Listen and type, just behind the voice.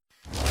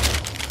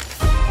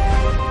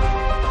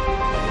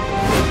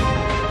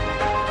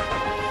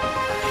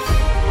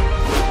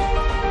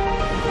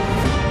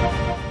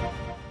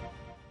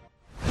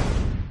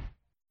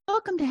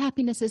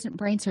Happiness Isn't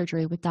Brain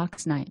Surgery with Doc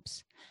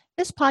Snipes.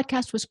 This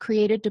podcast was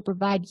created to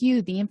provide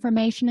you the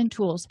information and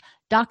tools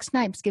Doc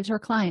Snipes gives her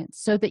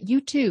clients so that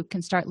you too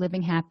can start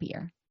living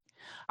happier.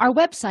 Our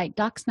website,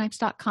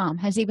 DocSnipes.com,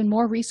 has even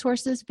more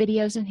resources,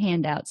 videos, and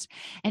handouts,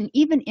 and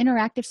even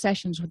interactive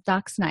sessions with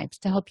Doc Snipes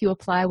to help you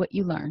apply what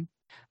you learn.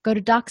 Go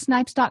to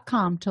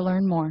DocSnipes.com to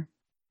learn more.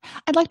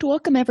 I'd like to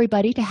welcome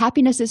everybody to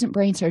Happiness Isn't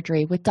Brain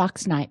Surgery with Doc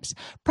Snipes,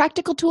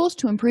 practical tools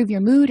to improve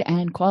your mood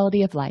and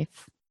quality of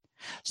life.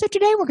 So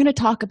today we're going to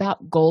talk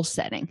about goal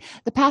setting.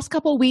 The past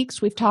couple of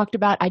weeks, we've talked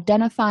about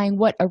identifying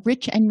what a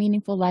rich and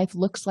meaningful life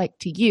looks like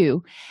to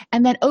you,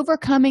 and then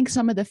overcoming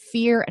some of the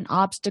fear and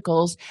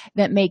obstacles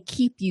that may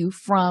keep you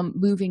from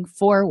moving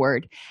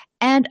forward,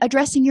 and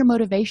addressing your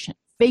motivation,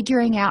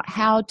 figuring out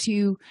how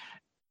to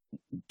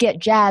get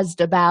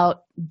jazzed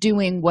about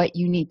doing what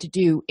you need to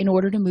do in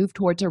order to move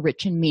towards a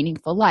rich and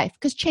meaningful life,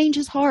 because change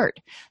is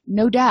hard,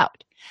 no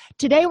doubt.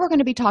 Today we're going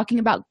to be talking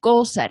about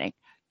goal setting.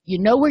 You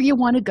know where you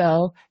want to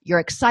go, you're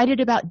excited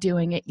about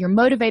doing it, you're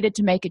motivated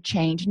to make a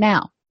change.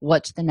 Now,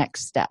 what's the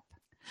next step?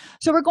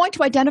 So we're going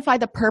to identify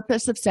the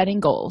purpose of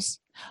setting goals,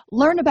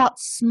 learn about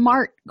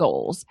SMART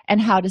goals and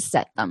how to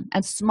set them.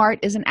 And SMART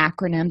is an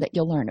acronym that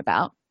you'll learn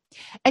about.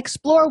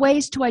 Explore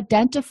ways to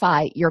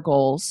identify your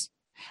goals,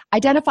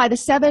 identify the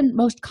 7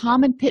 most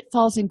common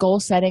pitfalls in goal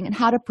setting and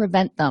how to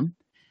prevent them,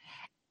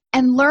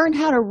 and learn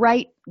how to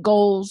write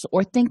goals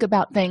or think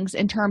about things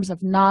in terms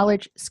of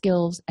knowledge,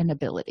 skills, and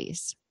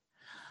abilities.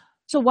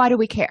 So why do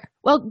we care?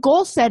 Well,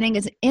 goal setting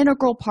is an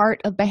integral part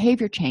of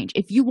behavior change.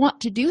 If you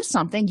want to do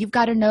something, you've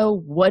got to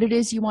know what it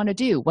is you want to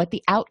do, what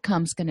the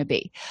outcome's going to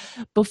be.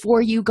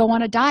 Before you go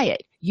on a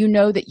diet, you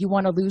know that you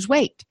want to lose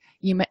weight.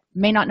 You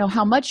may not know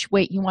how much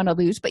weight you want to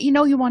lose, but you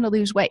know you want to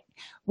lose weight.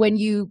 When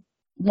you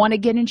want to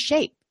get in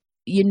shape,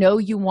 you know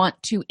you want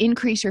to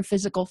increase your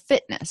physical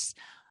fitness.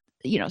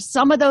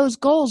 Some of those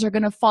goals are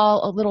going to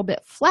fall a little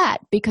bit flat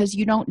because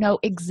you don't know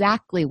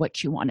exactly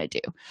what you want to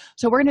do.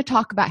 So we're going to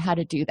talk about how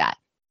to do that.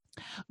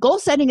 Goal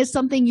setting is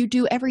something you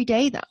do every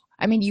day, though.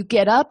 I mean, you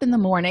get up in the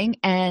morning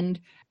and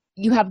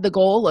you have the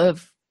goal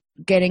of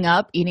getting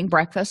up, eating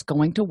breakfast,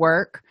 going to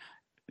work,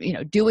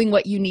 doing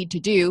what you need to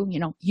do.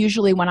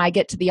 Usually when I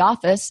get to the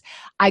office,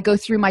 I go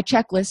through my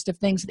checklist of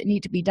things that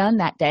need to be done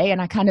that day,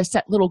 and I kind of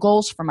set little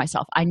goals for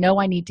myself. I know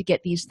I need to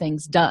get these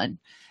things done.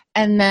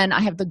 And then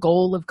I have the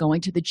goal of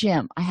going to the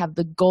gym. I have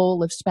the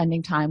goal of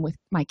spending time with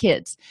my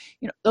kids.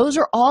 Those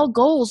are all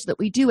goals that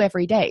we do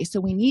every day.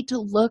 So we need to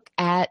look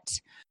at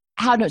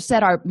how to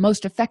set our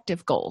most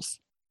effective goals.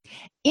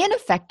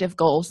 Ineffective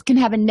goals can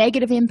have a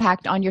negative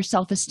impact on your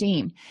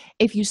self-esteem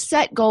if you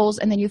set goals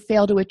and then you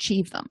fail to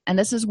achieve them. And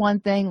this is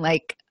one thing,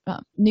 like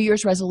New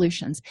Year's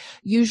resolutions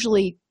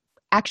usually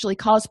actually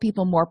cause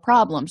people more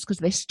problems because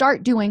they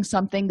start doing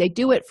something, they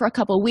do it for a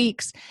couple of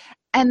weeks,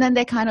 and then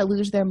they kind of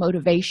lose their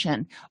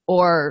motivation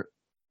or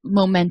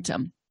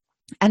momentum.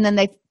 And then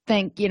they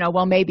think,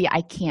 well, maybe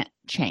I can't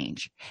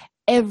change.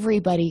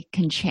 Everybody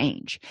can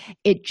change.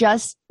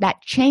 That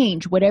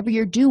change, whatever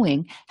you're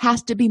doing,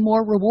 has to be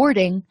more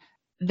rewarding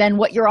than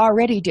what you're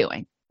already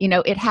doing.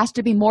 It has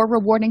to be more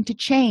rewarding to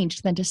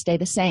change than to stay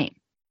the same.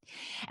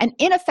 And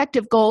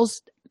ineffective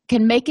goals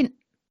can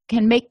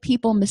make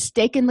people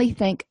mistakenly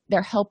think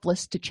they're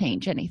helpless to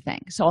change anything.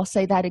 So I'll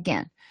say that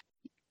again.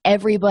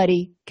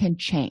 Everybody can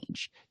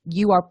change.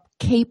 You are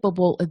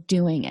capable of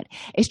doing it.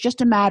 It's just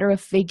a matter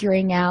of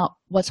figuring out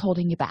what's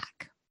holding you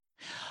back.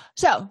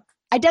 So,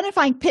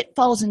 identifying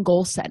pitfalls in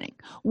goal setting.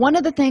 One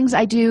of the things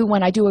I do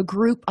when I do a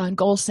group on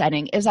goal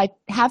setting is I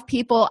have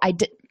people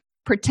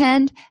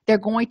pretend they're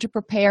going to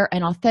prepare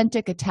an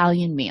authentic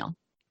Italian meal.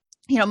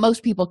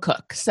 Most people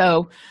cook,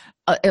 so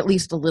at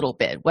least a little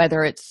bit,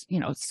 whether it's,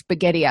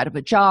 spaghetti out of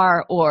a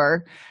jar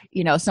or,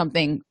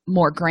 something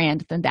more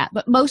grand than that.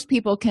 But most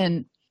people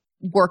can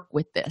work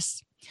with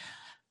this.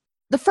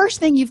 The first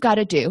thing you've got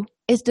to do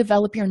is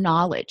develop your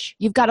knowledge.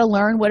 You've got to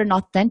learn what an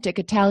authentic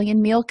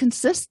Italian meal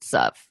consists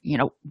of.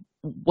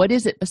 What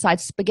is it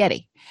besides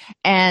spaghetti?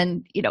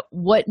 And,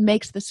 what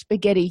makes the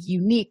spaghetti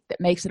unique that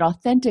makes it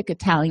authentic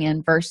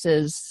Italian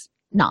versus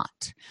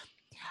not?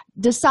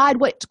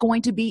 Decide what's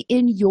going to be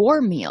in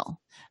your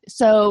meal.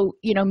 So,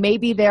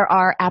 maybe there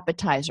are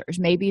appetizers,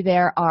 maybe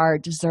there are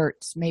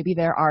desserts, maybe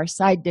there are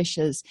side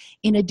dishes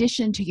in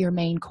addition to your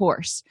main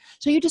course.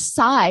 So you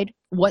decide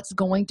what's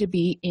going to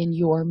be in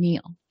your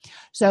meal.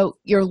 So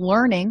you're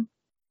learning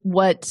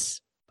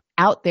what's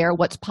out there,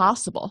 what's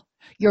possible.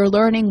 You're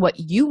learning what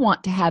you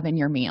want to have in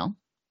your meal.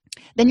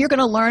 Then you're going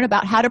to learn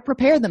about how to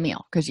prepare the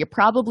meal because you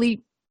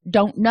probably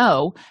don't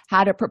know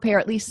how to prepare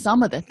at least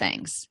some of the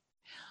things.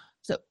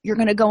 So you're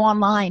going to go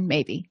online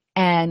maybe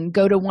and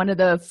go to one of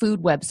the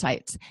food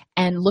websites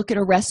and look at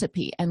a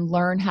recipe and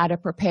learn how to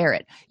prepare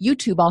it.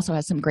 YouTube also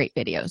has some great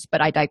videos,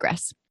 but I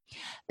digress.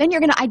 Then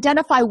you're going to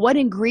identify what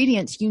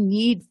ingredients you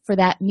need for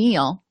that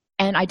meal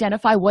and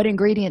identify what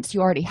ingredients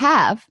you already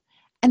have,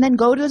 and then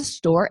go to the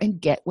store and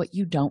get what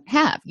you don't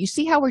have. You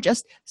see how we're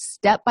just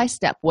step by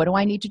step. What do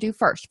I need to do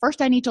first?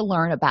 First, I need to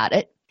learn about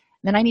it.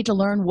 Then I need to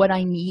learn what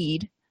I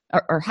need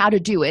or how to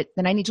do it.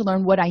 Then I need to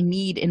learn what I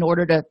need in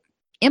order to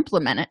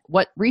implement it.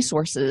 What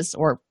resources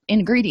or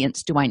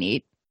ingredients do I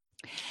need?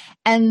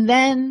 And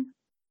then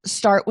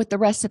start with the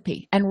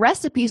recipe. And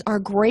recipes are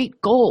great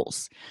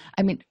goals.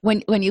 I mean,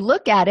 when you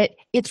look at it,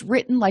 it's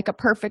written like a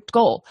perfect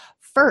goal.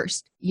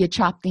 First, you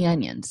chop the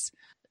onions.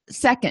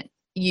 Second,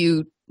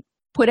 you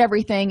put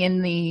everything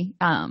in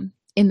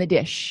the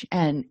dish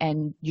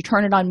and you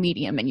turn it on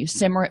medium and you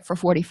simmer it for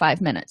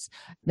 45 minutes.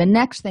 The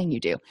next thing you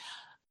do,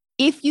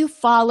 if you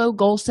follow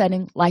goal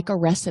setting like a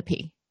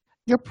recipe,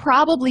 you're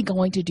probably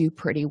going to do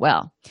pretty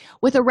well.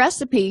 With a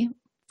recipe,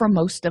 for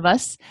most of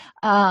us,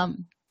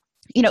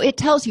 it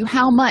tells you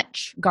how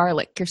much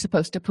garlic you're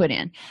supposed to put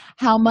in,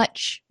 how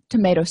much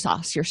tomato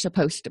sauce you're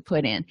supposed to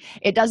put in.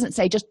 It doesn't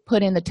say just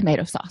put in the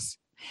tomato sauce,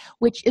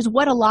 which is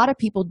what a lot of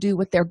people do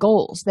with their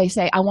goals. They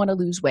say, I want to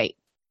lose weight.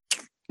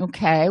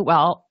 Okay,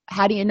 well,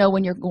 how do you know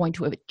when you're going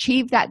to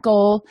achieve that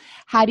goal?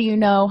 How do you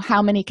know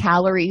how many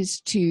calories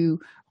to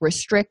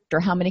restrict or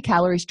how many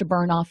calories to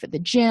burn off at the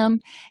gym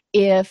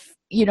if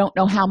you don't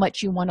know how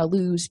much you want to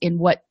lose in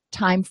what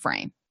time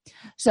frame?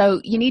 So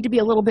you need to be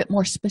a little bit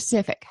more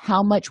specific.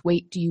 How much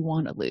weight do you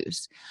want to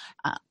lose?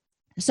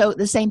 So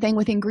the same thing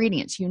with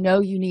ingredients. You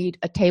need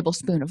a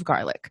tablespoon of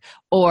garlic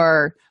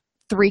or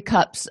 3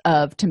 cups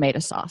of tomato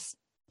sauce.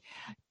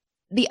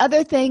 The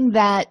other thing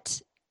that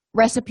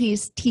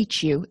recipes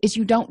teach you is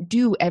you don't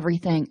do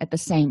everything at the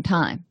same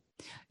time.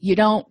 You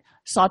don't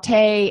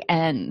saute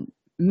and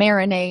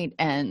marinate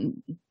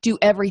and do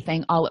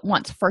everything all at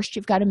once. First,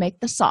 you've got to make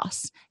the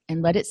sauce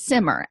and let it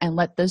simmer and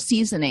let the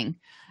seasoning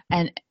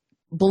and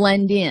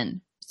blend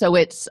in so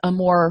it's a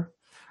more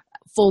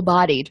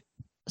full-bodied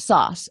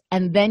sauce.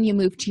 And then you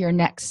move to your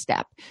next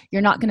step.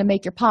 You're not going to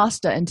make your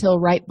pasta until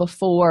right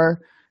before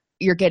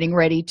you're getting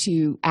ready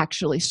to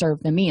actually serve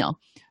the meal.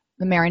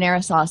 The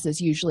marinara sauce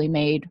is usually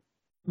made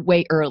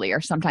way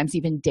earlier, sometimes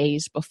even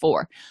days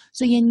before.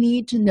 So you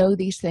need to know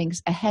these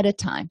things ahead of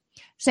time.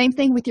 Same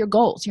thing with your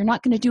goals. You're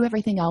not going to do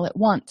everything all at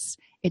once.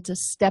 It's a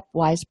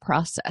stepwise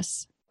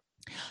process.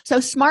 So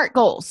SMART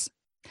goals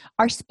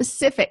are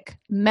specific,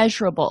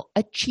 measurable,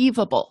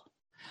 achievable,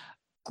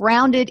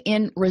 grounded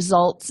in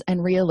results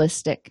and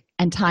realistic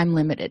and time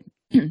limited.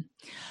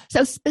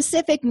 So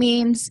specific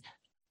means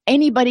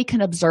anybody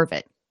can observe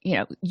it.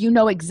 You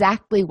know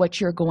exactly what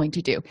you're going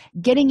to do.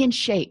 Getting in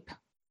shape.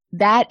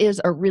 That is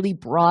a really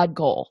broad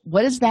goal.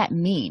 What does that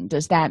mean?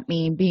 Does that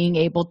mean being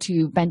able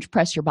to bench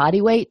press your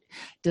body weight?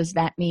 Does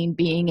that mean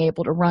being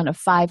able to run a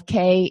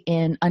 5K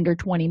in under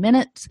 20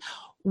 minutes?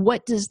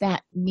 What does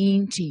that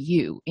mean to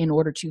you in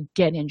order to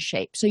get in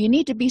shape? So you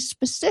need to be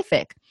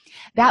specific.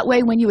 That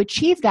way, when you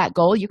achieve that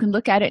goal, you can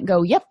look at it and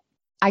go, yep,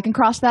 I can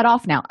cross that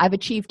off now. I've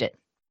achieved it.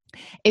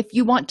 If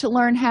you want to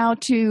learn how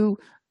to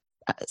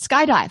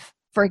skydive,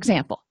 for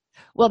example,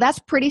 well, that's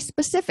pretty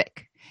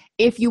specific.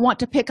 If you want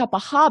to pick up a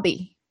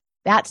hobby,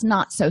 that's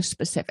not so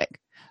specific.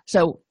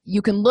 So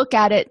you can look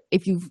at it.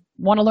 If you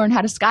want to learn how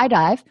to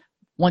skydive,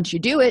 once you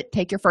do it,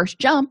 take your first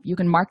jump, you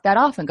can mark that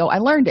off and go, I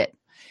learned it.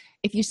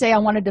 If you say, I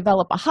want to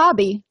develop a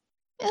hobby,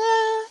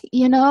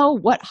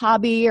 what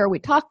hobby are we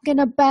talking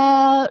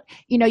about?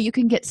 You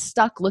can get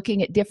stuck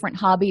looking at different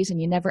hobbies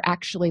and you never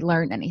actually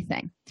learn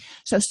anything.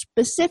 So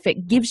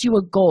specific gives you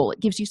a goal. It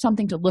gives you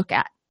something to look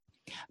at.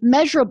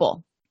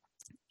 Measurable.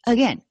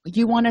 Again,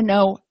 you want to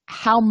know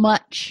how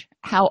much,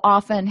 how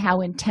often,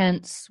 how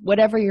intense,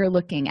 whatever you're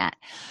looking at.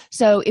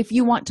 So if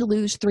you want to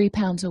lose 3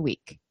 pounds a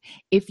week,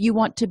 if you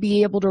want to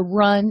be able to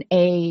run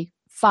a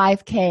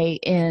 5K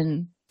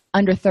in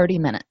under 30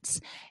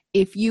 minutes,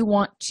 if you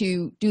want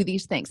to do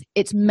these things,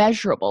 it's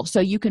measurable. So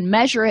you can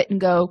measure it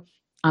and go,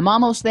 I'm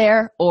almost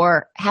there,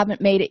 or haven't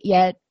made it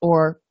yet,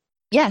 or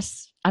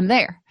yes, I'm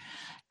there.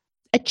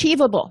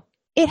 Achievable.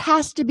 It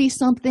has to be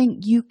something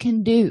you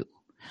can do.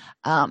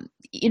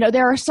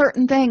 There are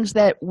certain things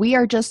that we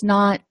are just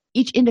not,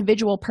 each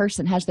individual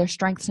person has their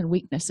strengths and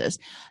weaknesses.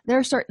 There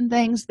are certain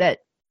things that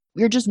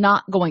you're just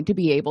not going to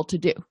be able to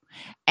do.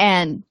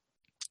 And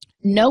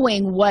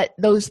knowing what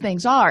those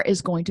things are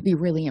is going to be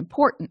really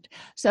important.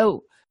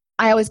 So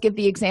I always give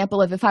the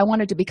example of if I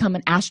wanted to become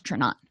an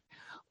astronaut.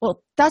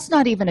 Well, that's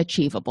not even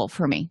achievable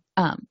for me.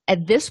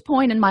 At this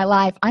point in my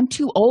life, I'm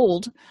too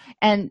old,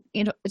 and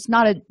it's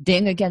not a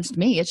ding against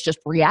me, it's just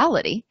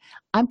reality.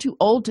 I'm too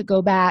old to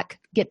go back,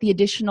 get the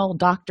additional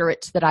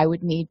doctorates that I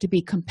would need to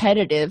be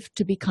competitive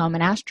to become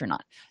an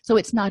astronaut. So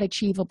it's not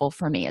achievable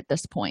for me at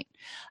this point.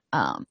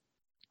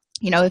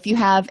 If you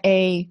have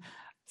a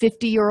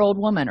 50-year-old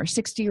woman or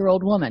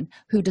 60-year-old woman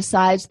who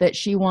decides that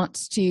she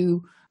wants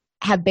to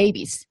have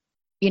babies,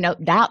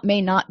 that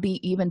may not be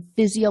even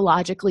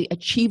physiologically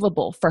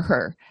achievable for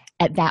her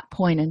at that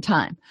point in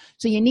time.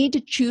 So you need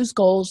to choose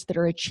goals that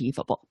are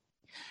achievable.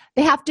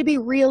 They have to be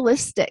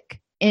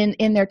realistic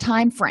in their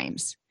time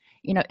frames.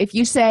 If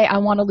you say, I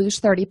want to lose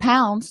 30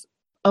 pounds,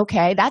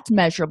 okay, that's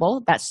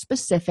measurable, that's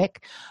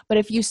specific. But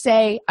if you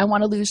say, I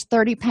want to lose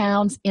 30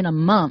 pounds in a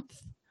month,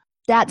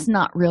 that's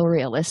not real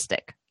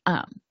realistic.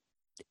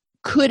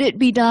 Could it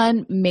be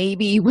done?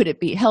 Maybe. Would it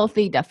be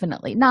healthy?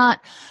 Definitely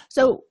not.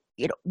 So,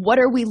 what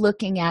are we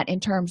looking at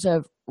in terms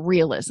of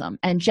realism.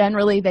 And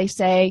generally they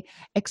say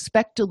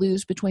expect to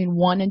lose between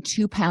 1 and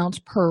 2 pounds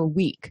per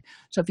week.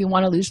 So if you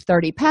want to lose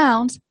 30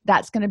 pounds,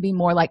 that's going to be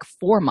more like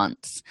 4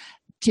 months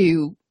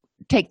to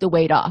take the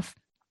weight off.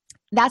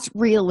 That's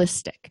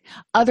realistic.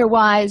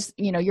 Otherwise,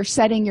 you're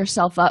setting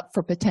yourself up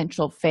for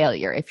potential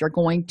failure if you're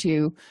going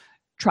to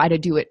try to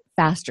do it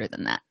faster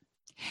than that.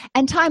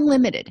 And time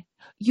limited.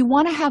 You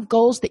want to have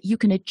goals that you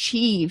can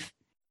achieve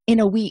in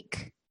a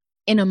week,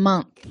 in a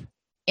month,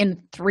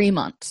 in 3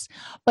 months,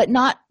 but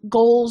not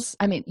goals.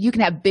 I mean, you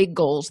can have big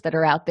goals that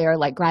are out there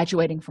like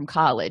graduating from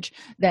college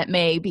that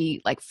may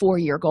be like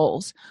 4-year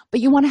goals,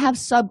 but you want to have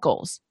sub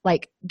goals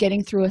like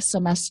getting through a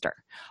semester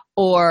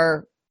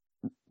or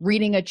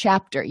reading a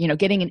chapter,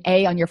 getting an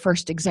A on your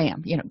first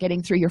exam,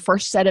 getting through your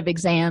first set of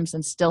exams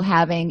and still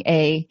having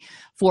a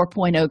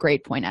 4.0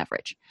 grade point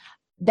average.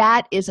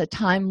 That is a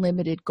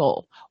time-limited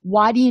goal.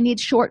 Why do you need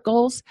short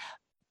goals?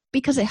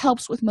 Because it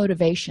helps with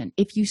motivation.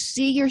 If you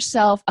see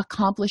yourself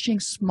accomplishing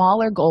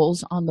smaller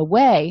goals on the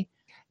way,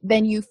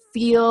 then you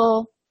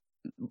feel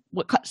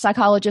what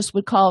psychologists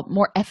would call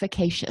more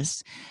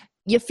efficacious.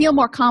 You feel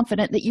more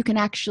confident that you can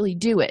actually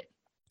do it.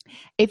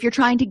 If you're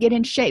trying to get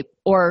in shape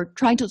or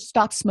trying to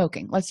stop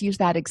smoking, let's use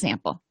that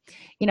example.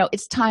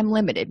 It's time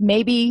limited.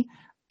 Maybe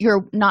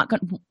you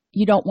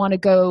don't want to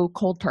go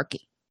cold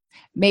turkey.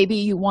 Maybe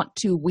you want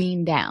to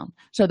wean down.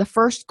 So the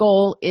first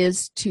goal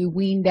is to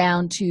wean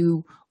down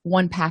to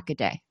 1 pack a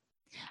day.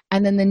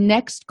 And then the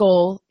next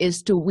goal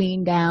is to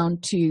wean down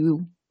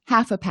to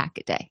half a pack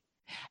a day,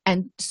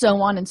 and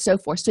so on and so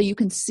forth. So you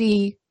can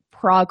see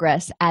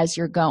progress as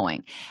you're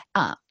going.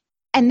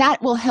 And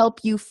that will help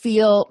you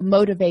feel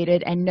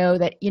motivated and know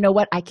that,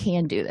 I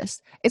can do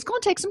this. It's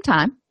going to take some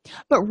time,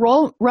 but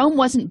Rome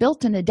wasn't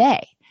built in a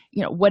day.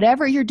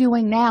 Whatever you're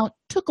doing now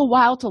took a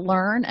while to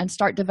learn and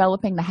start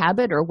developing the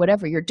habit or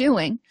whatever you're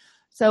doing.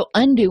 So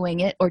undoing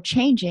it or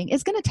changing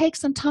is going to take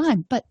some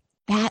time, but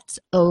that's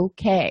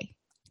okay.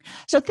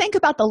 So think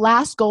about the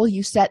last goal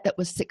you set that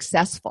was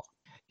successful.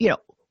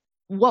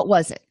 What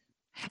was it?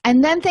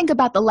 And then think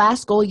about the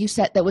last goal you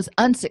set that was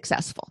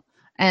unsuccessful.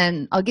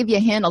 And I'll give you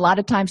a hint. A lot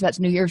of times that's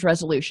New Year's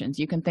resolutions.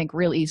 You can think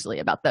real easily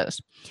about those.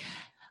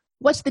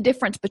 What's the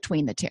difference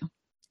between the two?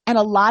 And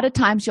a lot of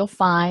times you'll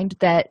find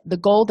that the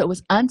goal that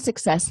was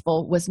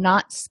unsuccessful was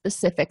not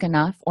specific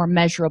enough or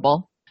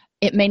measurable.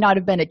 It may not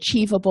have been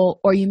achievable,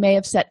 or you may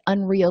have set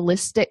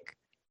unrealistic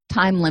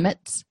time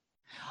limits.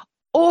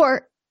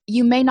 Or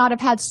you may not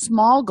have had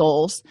small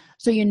goals,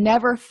 so you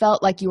never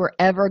felt like you were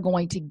ever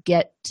going to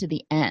get to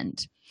the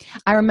end.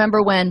 I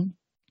remember when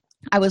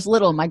I was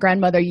little, my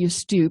grandmother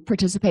used to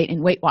participate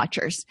in Weight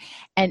Watchers,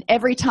 and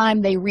every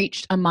time they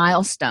reached a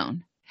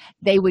milestone,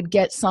 they would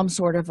get some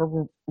sort of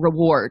a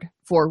reward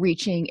for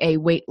reaching a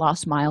weight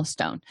loss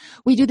milestone.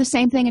 We do the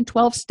same thing in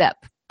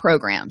 12-step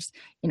programs.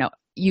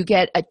 You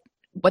get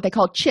what they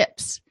call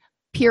chips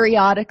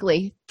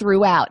periodically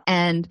throughout,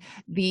 and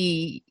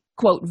the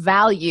quote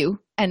value,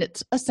 and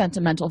it's a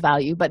sentimental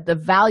value, but the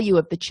value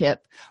of the chip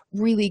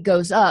really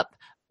goes up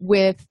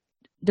with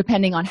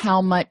depending on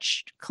how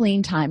much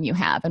clean time you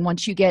have. And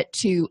once you get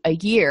to a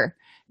year,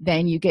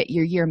 then you get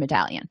your year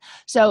medallion.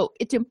 So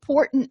it's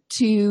important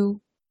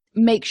to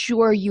make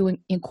sure you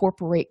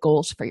incorporate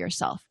goals for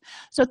yourself.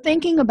 So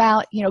thinking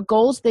about,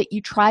 goals that you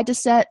tried to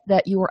set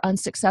that you were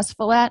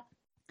unsuccessful at,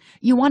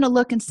 you want to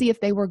look and see if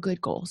they were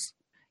good goals.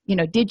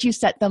 Did you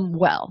set them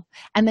well?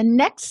 And the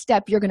next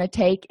step you're going to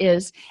take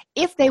is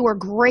if they were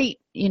great,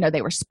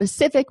 they were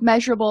specific,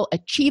 measurable,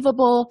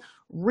 achievable,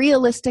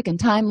 realistic, and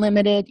time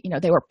limited,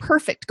 they were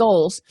perfect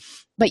goals,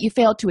 but you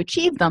failed to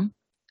achieve them.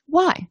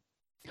 Why?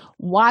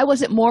 Why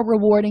was it more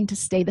rewarding to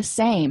stay the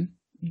same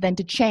than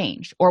to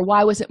change? Or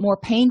why was it more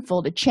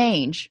painful to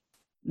change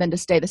than to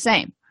stay the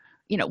same?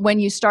 When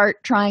you start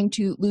trying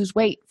to lose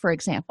weight, for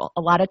example,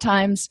 a lot of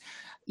times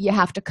you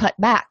have to cut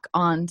back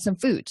on some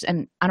foods.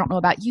 And I don't know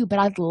about you, but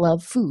I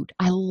love food.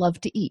 I love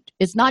to eat.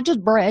 It's not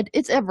just bread,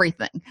 it's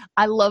everything.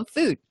 I love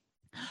food.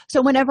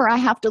 So whenever I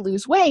have to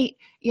lose weight,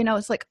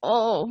 it's like,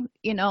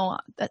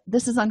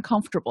 this is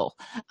uncomfortable.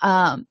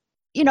 I'm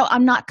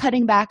not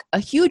cutting back a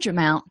huge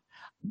amount,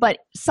 but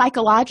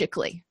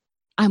psychologically,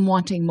 I'm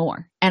wanting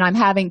more. And I'm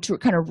having to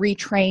kind of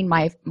retrain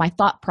my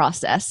thought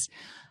process.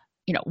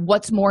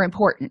 What's more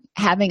important,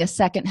 having a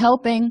second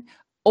helping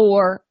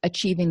or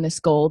achieving this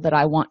goal that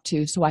I want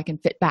to so I can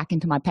fit back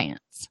into my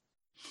pants?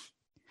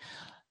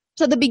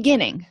 So the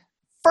beginning,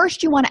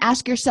 first you want to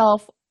ask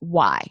yourself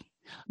why.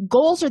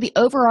 Goals are the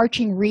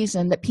overarching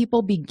reason that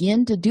people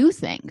begin to do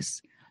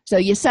things. So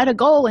you set a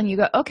goal and you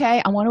go,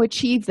 okay, I want to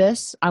achieve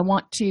this. I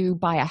want to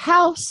buy a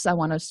house. I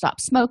want to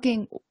stop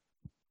smoking,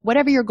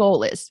 whatever your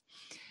goal is.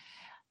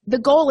 The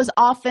goal is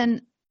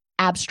often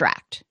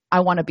abstract.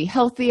 I want to be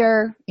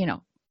healthier.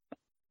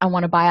 I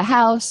want to buy a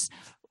house.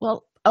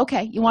 Well,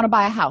 okay, you want to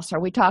buy a house.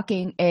 Are we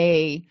talking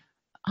a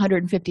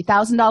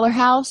 $150,000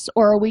 house,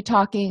 or are we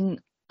talking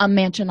a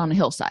mansion on a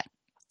hillside?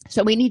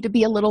 So we need to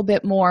be a little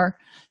bit more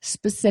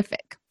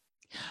specific.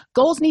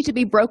 Goals need to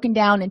be broken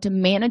down into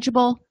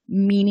manageable,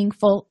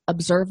 meaningful,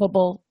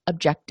 observable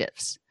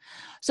objectives.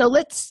 So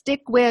let's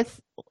stick with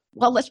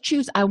Well, let's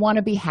choose I want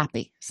to be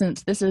happy,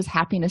 since this is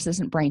happiness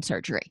isn't brain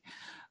surgery.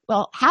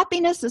 Well,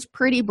 happiness is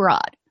pretty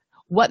broad.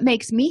 What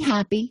makes me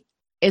happy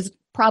is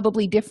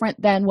probably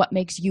different than what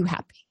makes you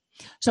happy.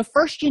 So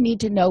first you need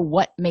to know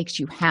what makes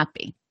you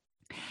happy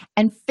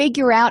and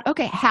figure out,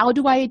 okay, how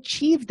do I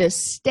achieve this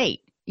state?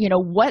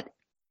 What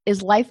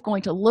is life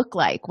going to look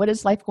like? What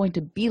is life going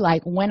to be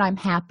like when I'm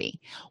happy?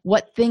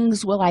 What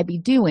things will I be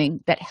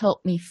doing that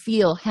help me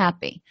feel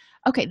happy?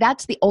 Okay,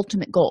 that's the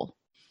ultimate goal.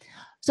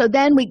 So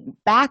then we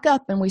back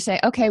up and we say,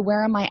 okay,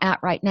 where am I at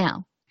right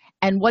now?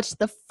 And what's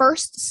the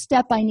first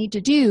step I need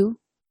to do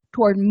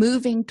toward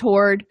moving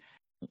toward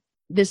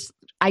this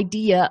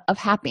idea of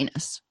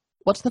happiness?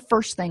 What's the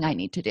first thing I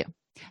need to do?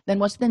 Then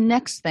what's the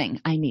next thing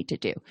I need to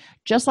do?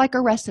 Just like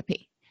a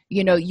recipe.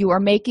 You are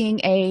making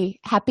a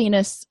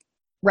happiness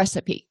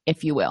recipe,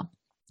 if you will.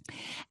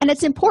 And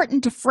it's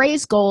important to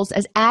phrase goals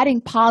as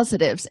adding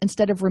positives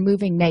instead of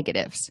removing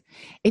negatives.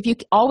 If you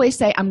always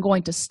say, I'm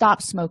going to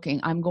stop smoking,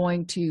 I'm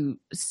going to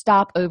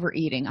stop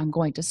overeating, I'm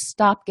going to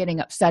stop getting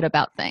upset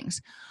about things,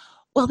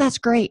 well, that's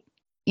great.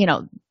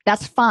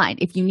 That's fine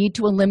if you need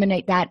to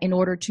eliminate that in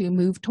order to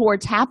move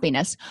towards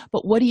happiness.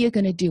 But what are you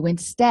going to do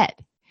instead?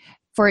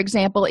 For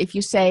example, if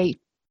you say,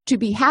 to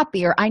be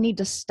happier, I need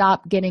to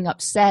stop getting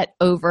upset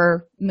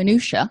over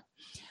minutia.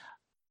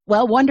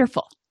 Well,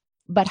 wonderful.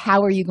 But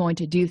how are you going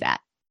to do that?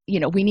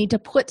 We need to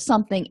put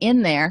something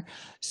in there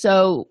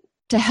to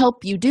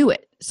help you do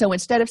it. So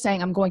instead of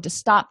saying, I'm going to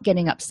stop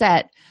getting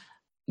upset,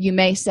 you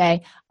may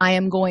say, I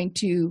am going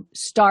to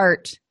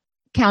start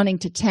counting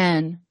to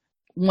 10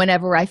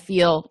 whenever I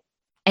feel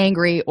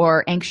angry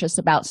or anxious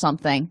about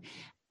something,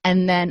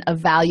 and then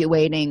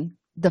evaluating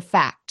the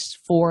facts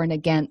for and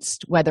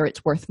against whether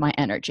it's worth my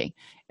energy.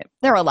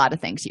 There are a lot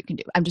of things you can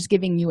do. I'm just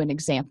giving you an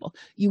example.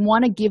 You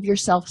want to give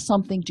yourself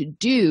something to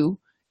do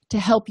to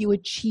help you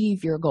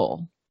achieve your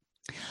goal.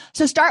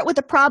 So start with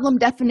the problem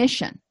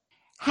definition.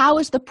 How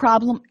is the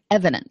problem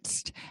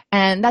evidenced?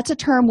 And that's a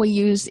term we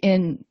use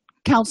in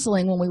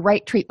counseling when we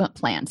write treatment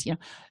plans.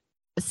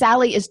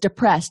 Sally is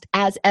depressed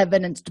as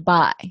evidenced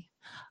by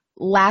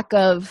lack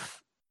of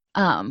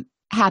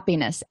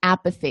happiness,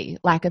 apathy,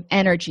 lack of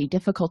energy,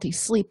 difficulty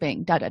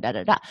sleeping,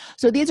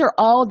 So these are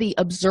all the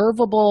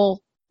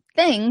observable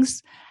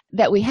things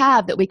that we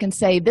have that we can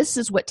say, this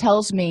is what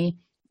tells me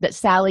that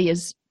Sally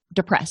is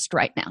depressed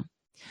right now.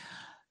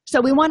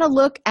 So we want to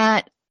look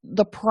at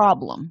the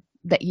problem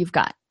that you've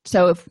got.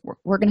 So if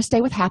we're going to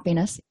stay with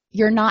happiness,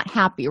 you're not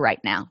happy right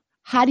now.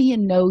 How do you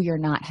know you're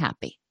not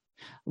happy?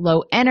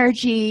 Low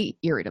energy,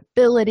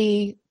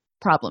 irritability,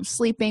 problem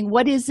sleeping.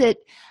 What is it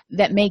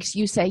that makes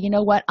you say, you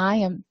know what, I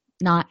am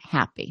not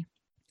happy?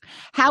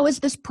 How is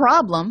this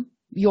problem,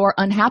 your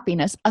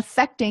unhappiness,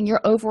 affecting your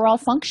overall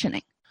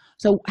functioning?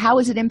 So how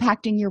is it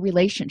impacting your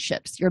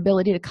relationships, your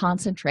ability to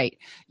concentrate,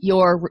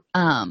 your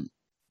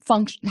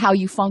how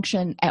you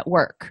function at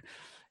work,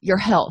 your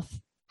health?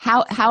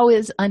 How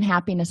is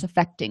unhappiness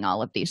affecting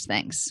all of these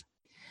things?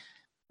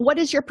 What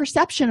is your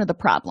perception of the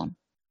problem?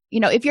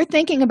 If you're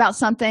thinking about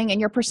something and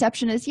your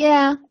perception is,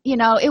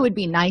 it would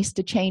be nice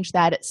to change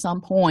that at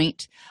some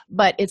point,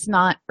 but it's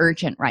not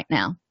urgent right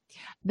now,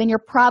 then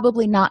you're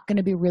probably not going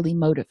to be really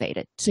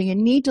motivated. So you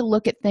need to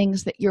look at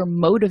things that you're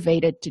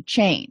motivated to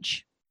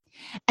change.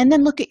 And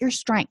then look at your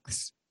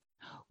strengths.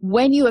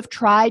 When you have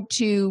tried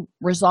to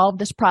resolve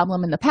this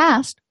problem in the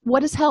past,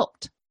 what has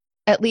helped?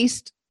 At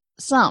least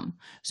some.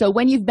 So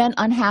when you've been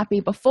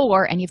unhappy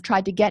before and you've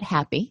tried to get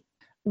happy,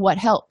 what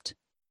helped?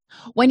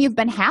 When you've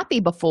been happy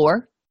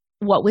before,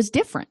 what was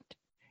different?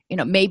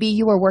 Maybe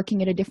you were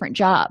working at a different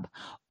job,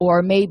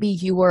 or maybe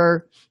you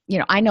were,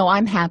 I know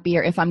I'm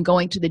happier if I'm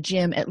going to the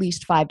gym at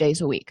least 5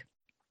 days a week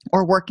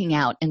or working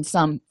out in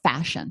some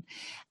fashion.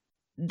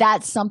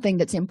 That's something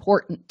that's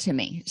important to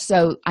me.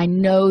 So I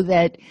know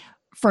that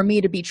for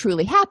me to be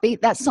truly happy,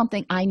 that's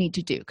something I need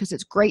to do because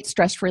it's great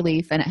stress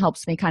relief and it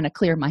helps me kind of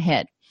clear my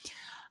head.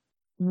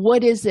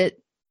 What is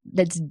it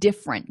that's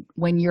different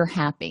when you're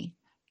happy,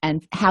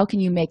 and how can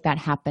you make that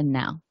happen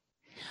now?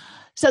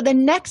 So the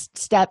next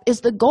step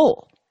is the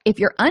goal. If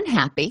you're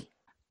unhappy,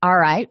 all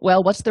right,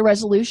 well, what's the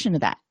resolution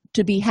of that?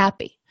 To be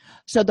happy.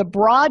 So the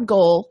broad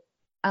goal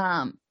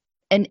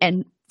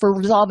and for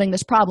resolving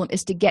this problem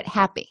is to get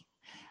happy.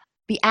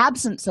 The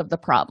absence of the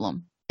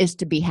problem is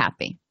to be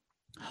happy.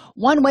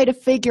 One way to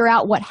figure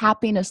out what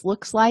happiness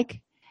looks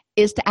like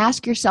is to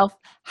ask yourself,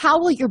 how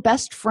will your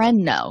best friend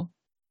know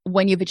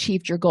when you've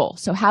achieved your goal?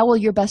 So how will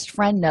your best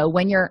friend know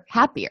when you're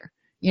happier?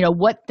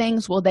 What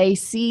things will they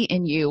see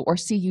in you or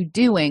see you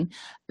doing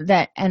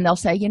and they'll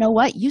say, you know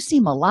what, you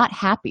seem a lot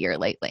happier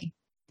lately.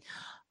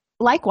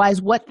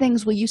 Likewise, what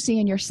things will you see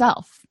in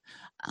yourself?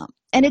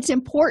 And it's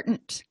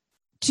important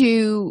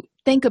to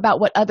think about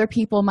what other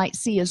people might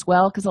see as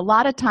well, because a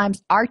lot of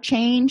times our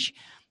change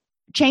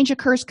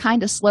occurs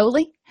kind of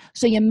slowly,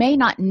 so you may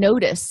not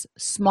notice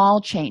small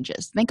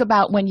changes. Think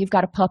about when you've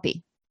got a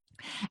puppy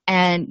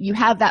and you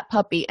have that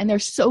puppy and they're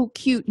so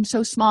cute and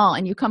so small,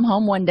 and you come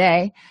home one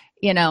day,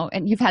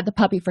 and you've had the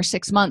puppy for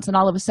 6 months, and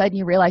all of a sudden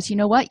you realize, you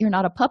know what, you're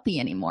not a puppy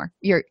anymore.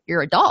 You're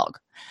a dog.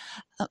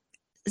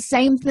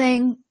 Same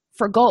thing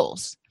for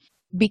goals.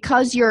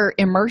 Because you're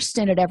immersed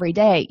in it every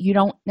day, you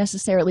don't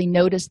necessarily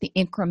notice the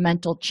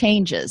incremental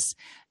changes,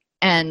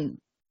 and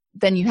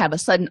then you have a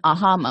sudden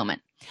aha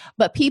moment.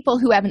 But people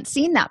who haven't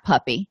seen that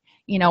puppy,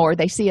 or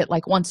they see it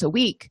like once a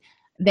week,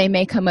 they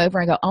may come over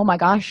and go, oh my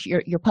gosh,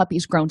 your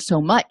puppy's grown so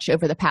much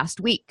over the past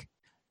week.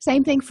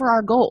 Same thing for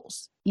our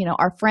goals.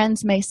 Our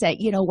friends may say,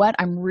 you know what,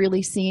 I'm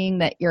really seeing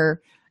that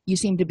you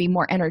seem to be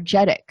more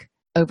energetic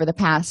over the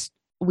past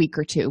week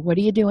or two. What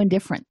are you doing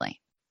differently?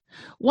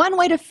 One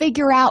way to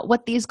figure out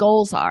what these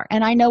goals are,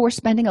 and I know we're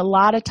spending a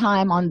lot of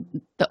time on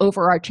the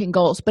overarching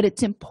goals, but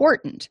it's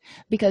important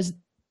because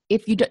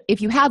if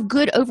you have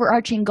good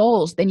overarching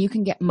goals, then you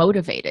can get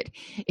motivated.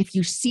 If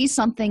you see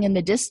something in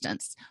the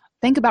distance,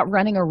 think about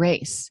running a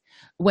race.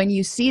 When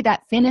you see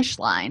that finish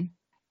line,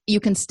 you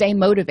can stay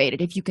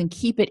motivated if you can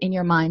keep it in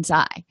your mind's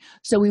eye.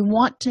 So we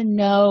want to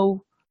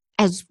know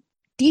as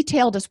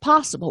detailed as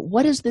possible,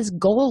 what does this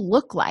goal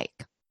look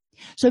like?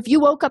 So if you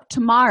woke up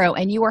tomorrow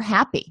and you were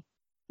happy,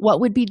 what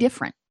would be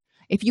different?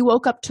 If you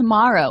woke up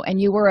tomorrow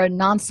and you were a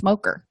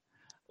non-smoker,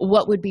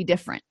 what would be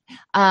different?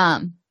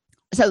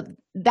 So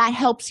that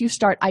helps you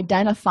start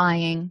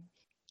identifying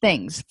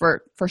things.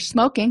 For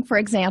smoking, for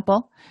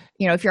example,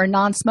 if you're a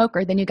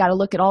non-smoker, then you got to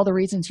look at all the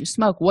reasons you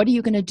smoke. What are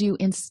you going to do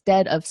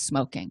instead of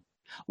smoking?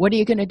 What are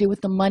you going to do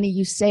with the money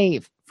you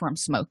save from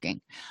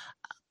smoking?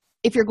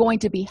 If you're going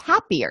to be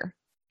happier,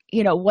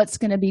 what's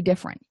going to be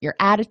different? Your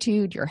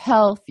attitude, your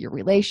health, your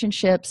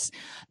relationships,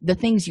 the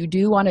things you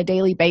do on a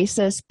daily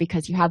basis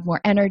because you have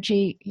more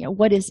energy.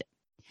 What is it?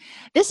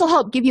 This will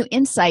help give you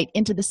insight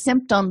into the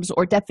symptoms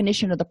or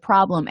definition of the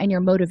problem and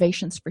your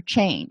motivations for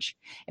change.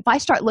 If I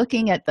start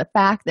looking at the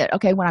fact that,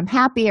 okay, when I'm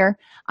happier,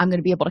 I'm going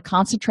to be able to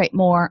concentrate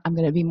more, I'm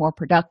going to be more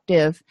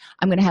productive,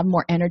 I'm going to have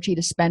more energy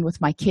to spend with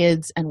my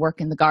kids and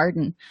work in the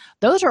garden.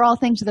 Those are all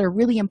things that are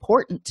really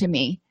important to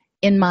me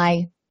in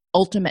my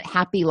ultimate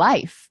happy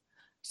life.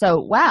 So,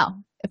 wow,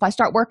 if I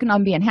start working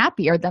on being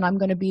happier, then I'm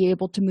going to be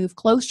able to move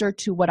closer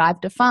to what I've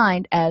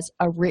defined as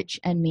a rich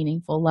and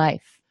meaningful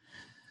life.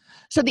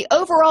 So the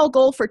overall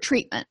goal for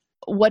treatment,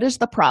 what is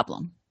the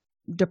problem?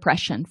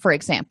 Depression, for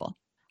example.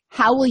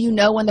 How will you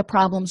know when the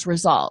problem's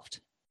resolved?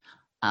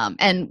 And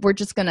I'm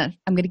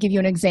going to give you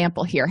an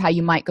example here, how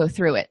you might go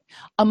through it.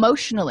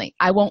 Emotionally,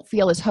 I won't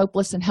feel as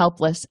hopeless and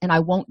helpless, and I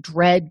won't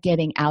dread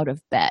getting out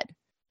of bed.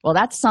 Well,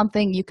 that's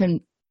something you can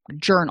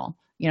journal,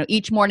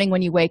 each morning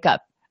when you wake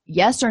up.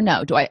 Yes or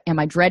no? Am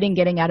I dreading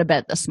getting out of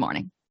bed this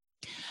morning?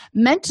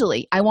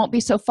 Mentally, I won't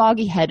be so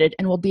foggy-headed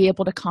and will be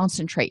able to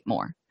concentrate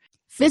more.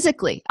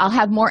 Physically, I'll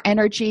have more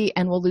energy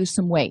and will lose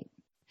some weight.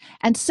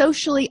 And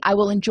socially, I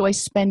will enjoy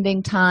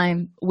spending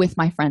time with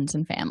my friends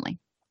and family.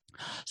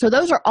 So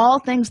those are all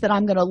things that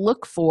I'm going to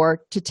look for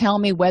to tell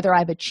me whether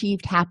I've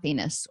achieved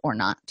happiness or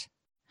not.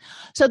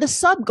 So the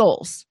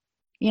sub-goals,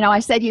 I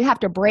said you have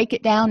to break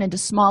it down into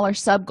smaller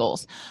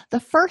sub-goals. The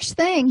first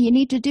thing you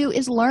need to do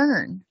is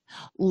learn.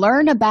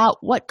 Learn about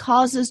what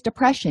causes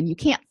depression. You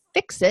can't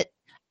fix it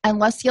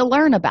unless you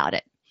learn about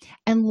it.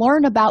 And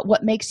learn about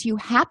what makes you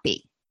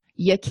happy.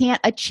 You can't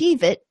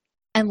achieve it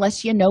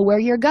unless you know where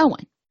you're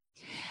going.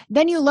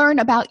 Then you learn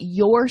about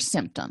your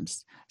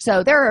symptoms.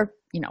 So there are,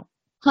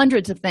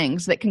 hundreds of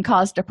things that can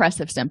cause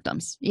depressive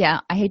symptoms. Yeah,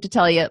 I hate to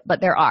tell you,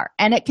 but there are.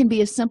 And it can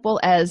be as simple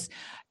as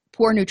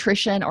poor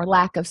nutrition or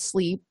lack of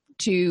sleep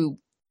to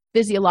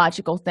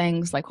physiological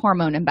things like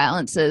hormone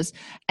imbalances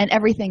and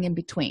everything in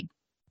between.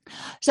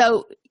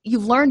 So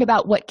you've learned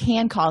about what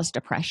can cause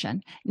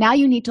depression. Now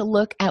you need to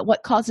look at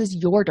what causes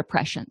your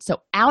depression.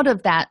 So out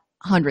of that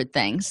 100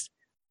 things,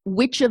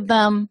 which of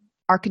them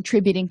are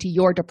contributing to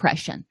your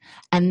depression?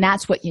 And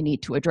that's what you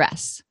need to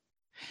address.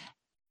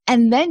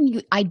 And then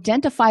you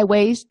identify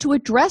ways to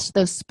address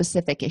those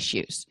specific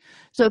issues.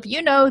 So if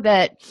you know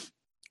that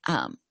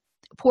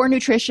poor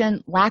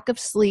nutrition, lack of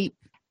sleep,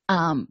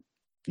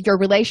 your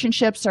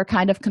relationships are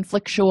kind of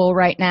conflictual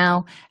right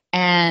now,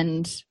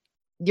 and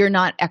you're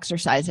not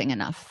exercising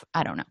enough,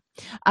 I don't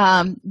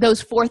know.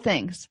 Those 4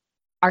 things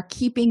are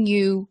keeping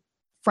you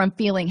from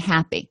feeling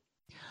happy.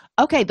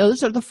 Okay,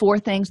 those are the 4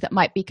 things that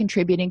might be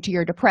contributing to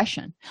your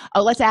depression.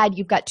 Oh, let's add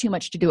you've got too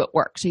much to do at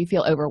work, so you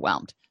feel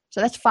overwhelmed. So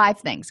that's 5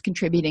 things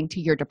contributing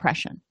to your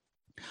depression.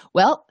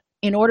 Well,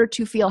 in order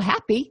to feel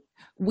happy,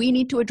 we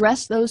need to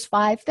address those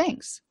 5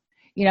 things.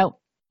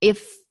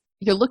 If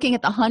you're looking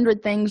at the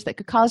 100 things that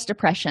could cause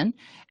depression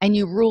and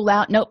you rule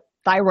out, nope,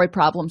 thyroid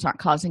problems aren't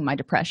causing my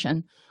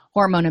depression,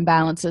 hormone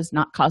imbalances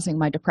not causing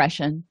my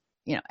depression,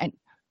 and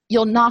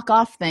you'll knock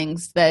off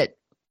things that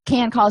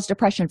can cause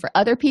depression for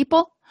other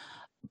people,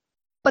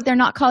 but they're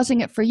not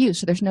causing it for you,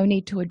 so there's no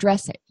need to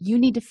address it. You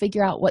need to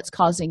figure out what's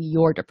causing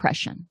your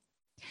depression.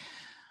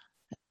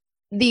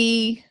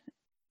 The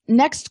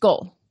next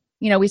goal,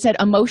 we said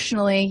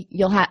emotionally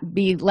you'll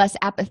be less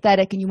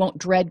apathetic and you won't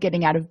dread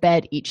getting out of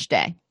bed each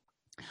day.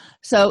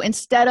 So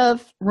instead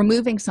of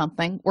removing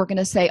something, we're going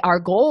to say our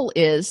goal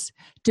is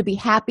to be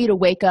happy to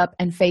wake up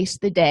and face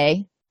the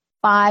day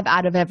 5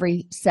 out of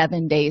every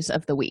 7 days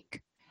of the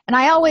week. And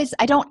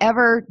I don't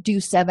ever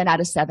do 7 out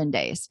of 7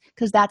 days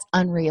because that's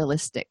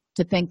unrealistic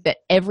to think that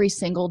every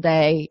single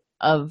day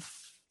of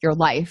your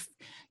life,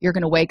 you're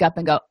going to wake up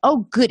and go,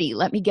 oh, goody,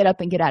 let me get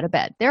up and get out of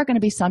bed. There are going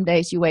to be some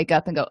days you wake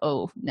up and go,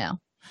 oh, no,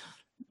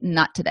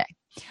 not today.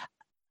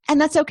 And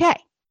that's okay.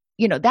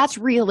 That's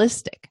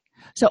realistic.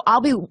 So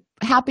I'll be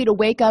happy to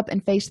wake up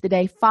and face the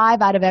day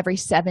 5 out of every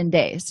 7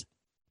 days.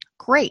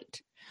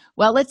 Great.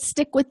 Well, let's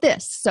stick with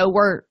this. So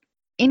we're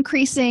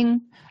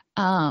increasing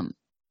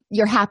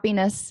your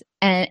happiness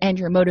and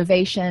your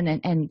motivation,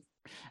 and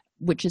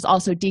which is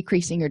also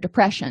decreasing your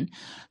depression.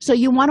 So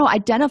you want to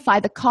identify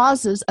the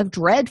causes of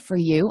dread for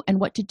you and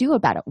what to do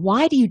about it.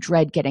 Why do you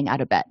dread getting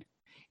out of bed?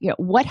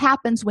 What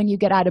happens when you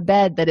get out of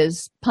bed that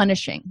is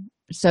punishing,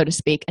 so to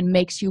speak, and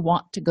makes you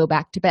want to go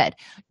back to bed?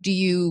 Do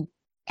you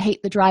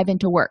hate the drive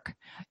into work?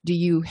 Do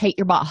you hate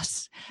your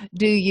boss?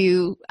 Do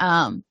you,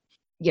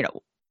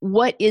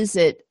 what is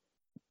it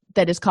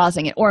that is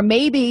causing it? Or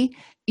maybe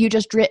you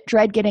just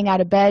dread getting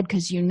out of bed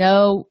because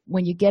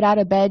when you get out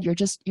of bed,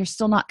 you're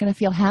still not going to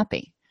feel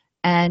happy.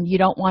 And you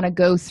don't want to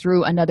go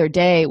through another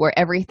day where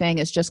everything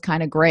is just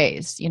kind of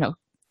grays,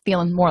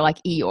 feeling more like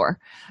Eeyore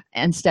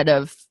instead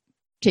of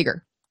Tigger.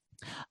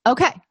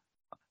 Okay,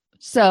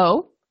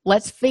 so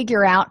let's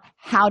figure out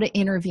how to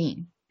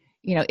intervene.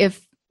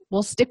 If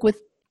we'll stick with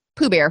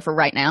Pooh Bear for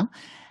right now,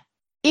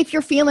 if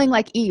you're feeling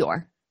like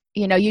Eeyore,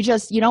 you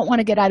don't want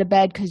to get out of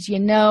bed because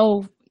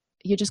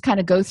you just kind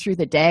of go through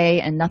the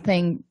day and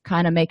nothing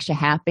kind of makes you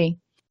happy.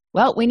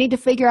 Well, we need to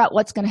figure out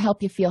what's going to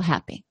help you feel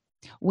happy.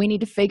 We need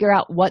to figure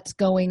out what's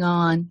going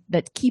on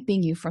that's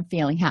keeping you from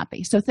feeling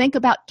happy. So think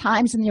about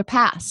times in your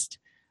past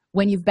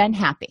when you've been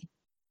happy.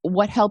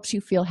 What helps you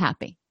feel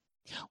happy?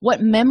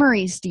 What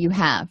memories do you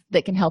have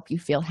that can help you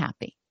feel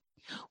happy?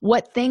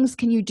 What things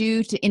can you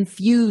do to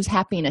infuse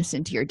happiness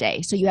into your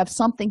day so you have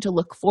something to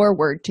look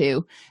forward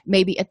to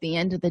maybe at the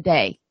end of the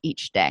day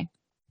each day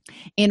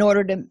in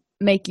order to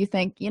make you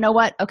think, you know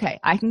what? Okay,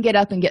 I can get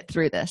up and get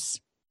through this.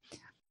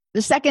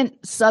 The second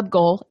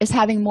sub-goal is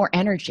having more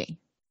energy.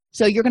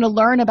 So you're going to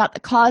learn about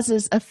the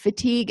causes of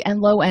fatigue and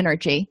low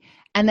energy,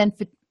 and then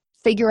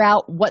figure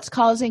out what's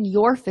causing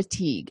your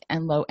fatigue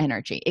and low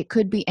energy. It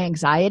could be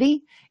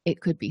anxiety.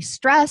 It could be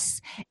stress.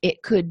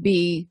 It could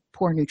be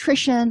poor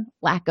nutrition,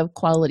 lack of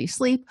quality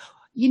sleep.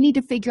 You need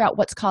to figure out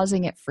what's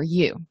causing it for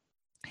you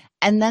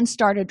and then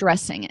start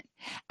addressing it.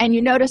 And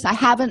you notice I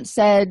haven't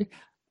said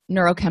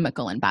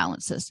neurochemical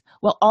imbalances.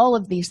 Well, all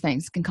of these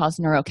things can cause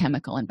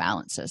neurochemical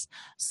imbalances.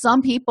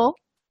 Some people,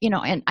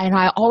 and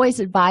I always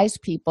advise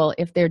people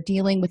if they're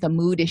dealing with a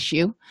mood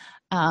issue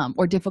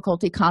or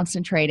difficulty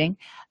concentrating,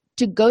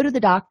 to go to the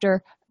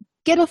doctor,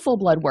 get a full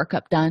blood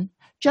workup done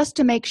just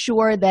to make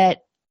sure that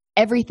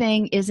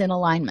everything is in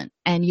alignment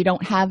and you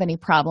don't have any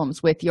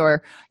problems with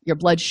your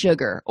blood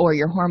sugar or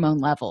your hormone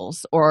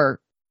levels or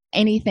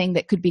anything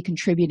that could be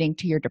contributing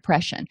to your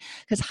depression.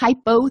 Because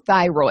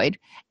hypothyroid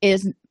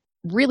is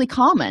really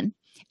common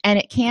and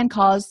it can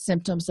cause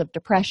symptoms of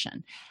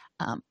depression.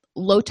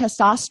 Low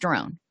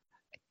testosterone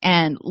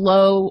and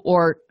low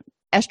or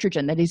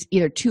estrogen that is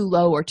either too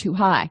low or too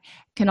high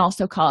can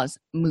also cause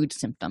mood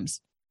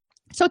symptoms.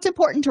 So it's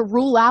important to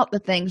rule out the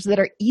things that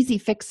are easy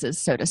fixes,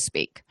 so to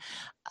speak,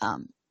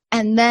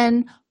 and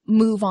then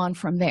move on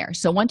from there.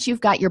 So once you've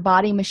got your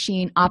body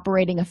machine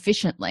operating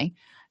efficiently,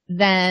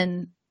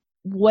 then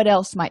what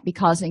else might be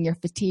causing your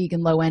fatigue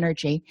and low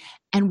energy,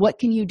 and what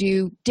can you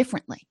do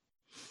differently?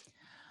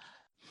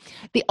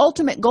 The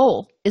ultimate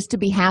goal is to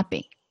be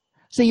happy.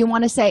 So you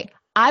want to say,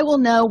 I will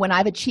know when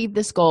I've achieved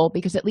this goal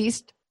because at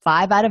least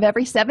 5 out of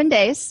every 7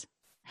 days,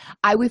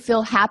 I will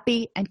feel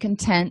happy and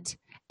content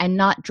and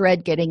not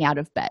dread getting out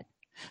of bed.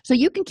 So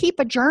you can keep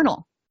a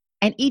journal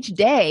and each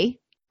day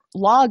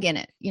log in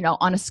it,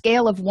 on a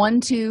scale of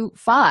 1 to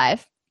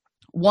 5,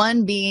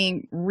 1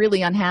 being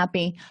really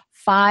unhappy,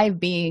 5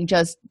 being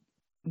just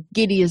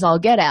giddy as all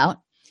get out.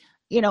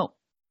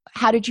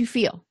 How did you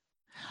feel?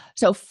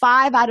 So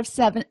 5 out of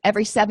 7,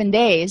 every 7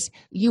 days,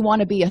 you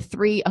want to be a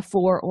 3, a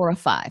 4, or a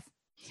 5.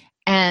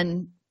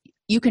 And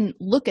you can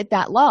look at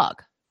that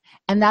log,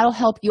 and that'll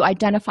help you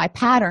identify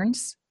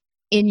patterns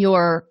in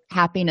your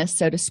happiness,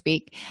 so to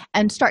speak,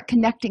 and start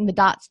connecting the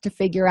dots to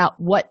figure out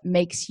what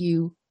makes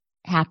you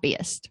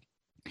happiest.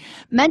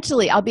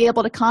 Mentally, I'll be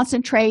able to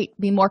concentrate,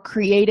 be more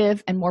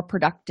creative, and more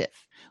productive.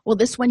 Well,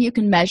 this one you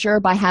can measure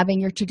by having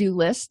your to-do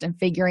list and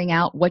figuring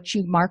out what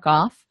you mark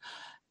off,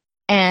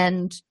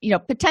 and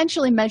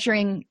potentially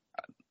measuring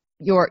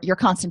your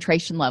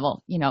concentration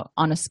level,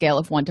 on a scale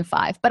of 1 to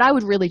 5. But I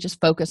would really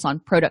just focus on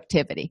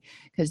productivity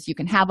because you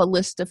can have a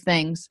list of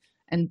things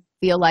and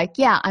feel like,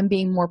 yeah, I'm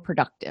being more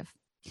productive.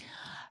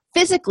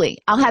 Physically,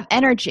 I'll have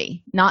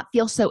energy, not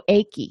feel so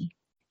achy,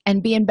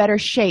 and be in better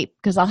shape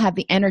because I'll have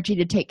the energy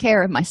to take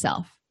care of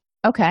myself.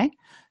 Okay,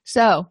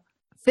 so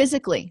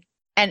physically,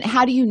 and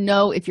how do you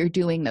know if you're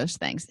doing those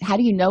things? How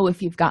do you know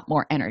if you've got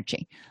more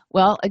energy?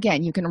 Well,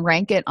 again, you can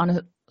rank it on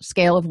a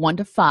scale of 1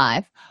 to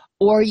 5,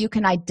 or you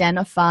can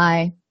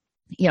identify,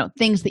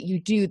 things that you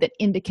do that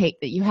indicate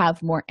that you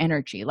have more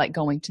energy, like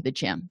going to the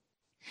gym.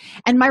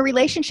 And my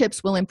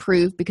relationships will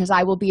improve because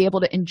I will be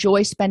able to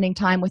enjoy spending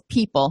time with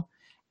people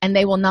and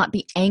they will not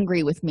be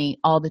angry with me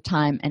all the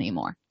time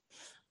anymore.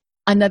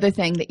 Another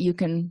thing that you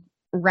can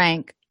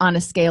rank on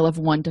a scale of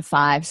 1 to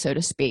 5, so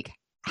to speak.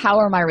 How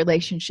are my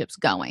relationships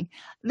going?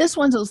 This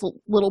one's a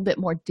little bit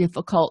more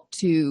difficult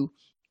to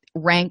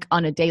rank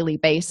on a daily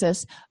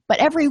basis, but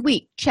every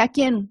week check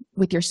in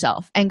with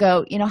yourself and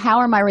go, how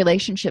are my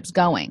relationships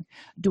going?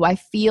 Do I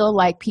feel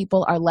like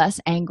people are less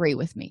angry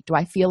with me? Do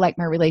I feel like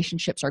my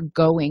relationships are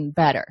going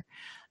better?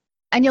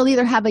 And you'll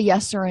either have a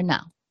yes or a no.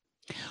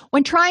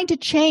 When trying to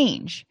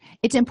change,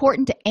 it's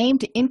important to aim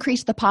to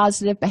increase the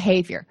positive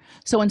behavior.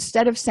 So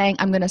instead of saying,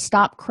 I'm going to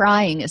stop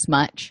crying as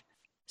much,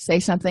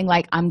 say something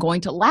like, I'm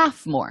going to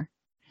laugh more.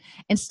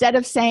 Instead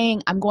of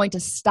saying, I'm going to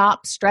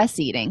stop stress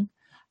eating,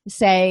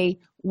 say,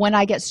 when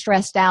I get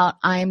stressed out,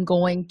 I'm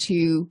going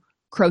to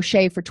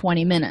crochet for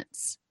 20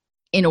 minutes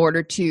in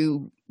order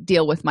to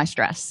deal with my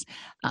stress.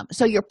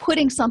 So you're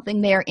putting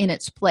something there in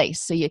its place.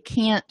 So you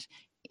can't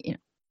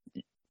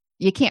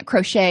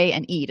crochet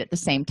and eat at the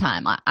same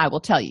time. I will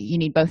tell you, you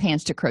need both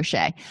hands to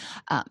crochet.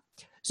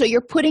 So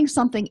you're putting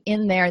something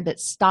in there that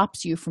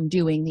stops you from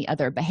doing the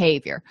other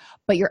behavior,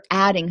 but you're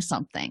adding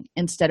something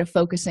instead of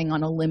focusing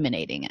on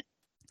eliminating it.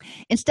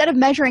 Instead of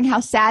measuring how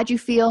sad you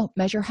feel,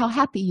 measure how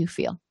happy you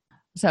feel.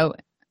 So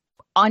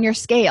on your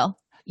scale,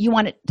 you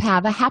want it to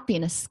have a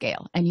happiness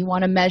scale, and you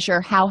want to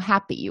measure how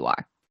happy you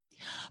are.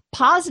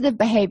 Positive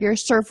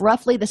behaviors serve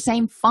roughly the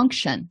same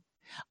function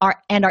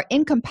and are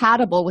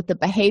incompatible with the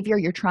behavior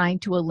you're trying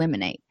to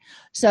eliminate.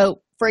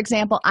 So, for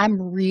example,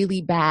 I'm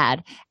really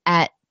bad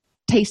at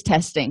taste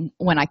testing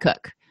when I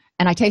cook,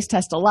 and I taste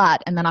test a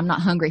lot, and then I'm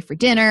not hungry for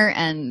dinner,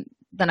 and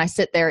then I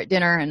sit there at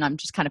dinner and I'm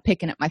just kind of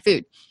picking at my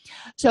food.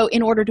 So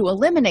in order to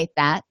eliminate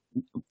that,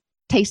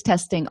 taste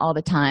testing all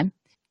the time,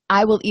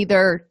 I will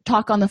either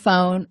talk on the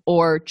phone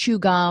or chew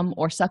gum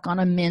or suck on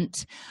a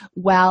mint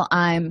while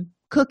I'm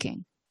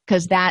cooking,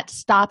 because that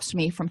stops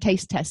me from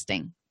taste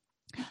testing.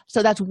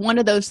 So that's one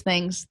of those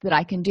things that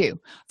I can do.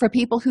 For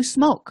people who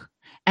smoke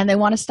and they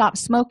want to stop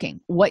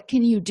smoking, what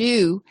can you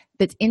do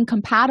that's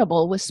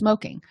incompatible with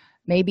smoking?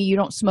 Maybe you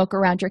don't smoke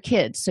around your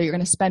kids, so you're going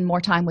to spend more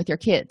time with your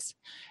kids.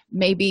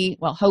 Maybe,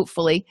 well,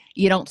 hopefully,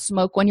 you don't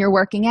smoke when you're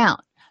working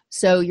out,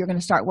 so you're going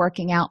to start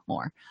working out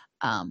more.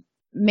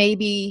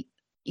 Maybe,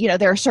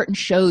 there are certain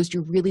shows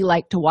you really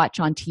like to watch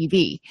on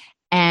TV,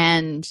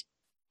 and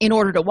in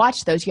order to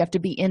watch those, you have to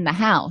be in the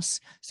house,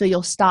 so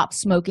you'll stop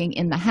smoking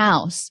in the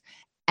house,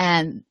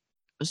 and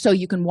so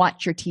you can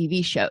watch your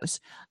TV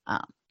shows.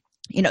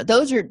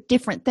 Those are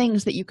different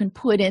things that you can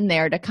put in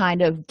there to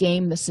kind of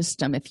game the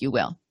system, if you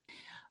will.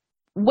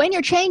 When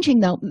you're changing,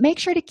 though, make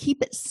sure to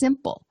keep it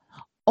simple.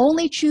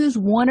 Only choose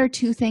 1 or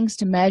 2 things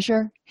to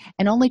measure,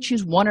 and only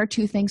choose 1 or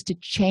 2 things to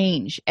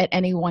change at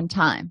any one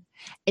time.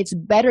 It's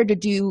better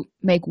to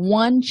make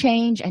one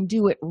change and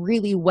do it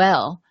really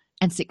well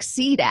and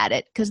succeed at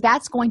it, because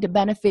that's going to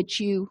benefit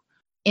you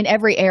in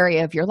every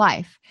area of your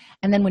life.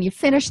 And then when you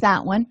finish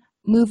that one,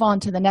 move on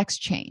to the next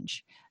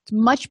change. It's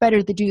much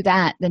better to do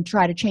that than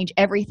try to change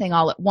everything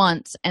all at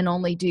once and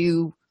only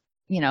do,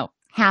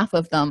 half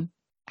of them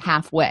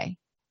halfway.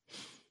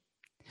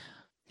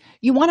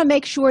 You want to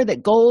make sure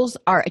that goals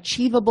are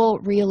achievable,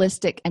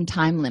 realistic, and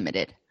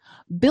time-limited.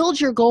 Build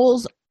your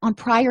goals on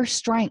prior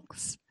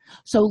strengths.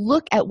 So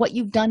look at what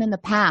you've done in the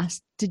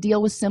past to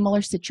deal with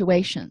similar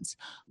situations.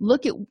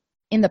 Look at,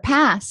 in the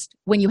past,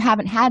 when you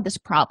haven't had this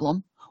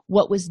problem,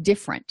 what was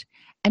different,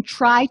 and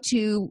try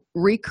to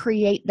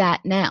recreate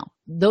that now.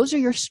 Those are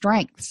your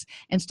strengths,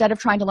 instead of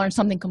trying to learn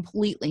something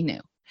completely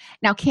new.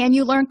 Now, can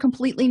you learn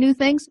completely new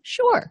things?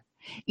 Sure.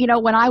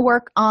 When I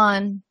work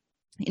on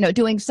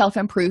doing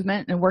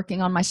self-improvement and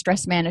working on my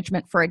stress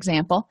management, for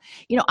example,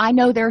 I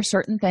know there are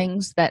certain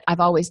things that I've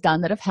always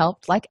done that have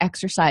helped, like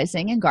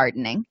exercising and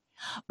gardening.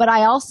 But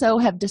I also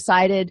have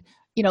decided,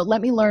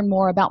 let me learn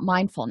more about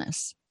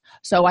mindfulness.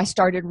 So I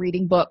started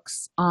reading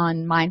books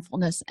on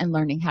mindfulness and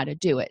learning how to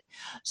do it.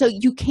 So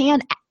you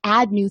can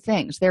add new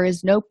things. There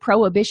is no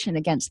prohibition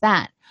against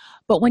that.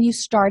 But when you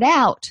start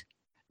out,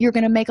 you're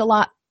going to make a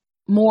lot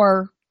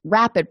more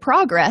rapid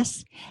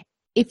progress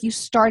if you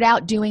start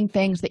out doing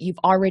things that you've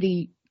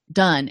already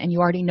done and you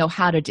already know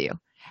how to do,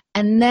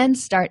 and then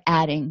start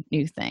adding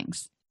new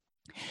things.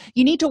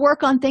 You need to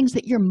work on things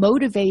that you're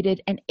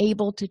motivated and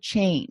able to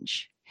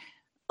change.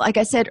 Like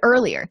I said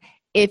earlier,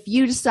 if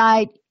you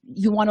decide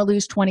you want to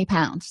lose 20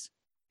 pounds,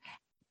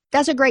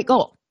 that's a great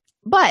goal,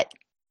 but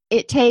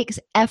it takes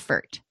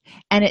effort,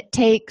 and it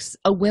takes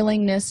a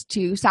willingness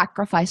to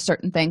sacrifice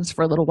certain things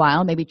for a little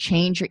while, maybe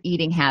change your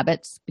eating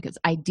habits, because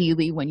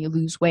ideally when you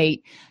lose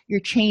weight, you're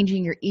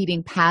changing your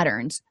eating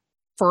patterns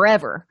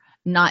forever,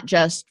 not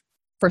just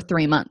for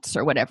 3 months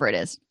or whatever it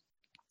is.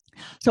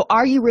 So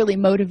are you really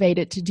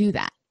motivated to do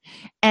that?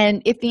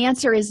 And if the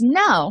answer is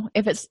no,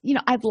 if it's,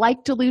 I'd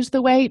like to lose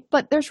the weight,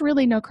 but there's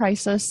really no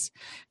crisis,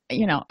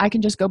 I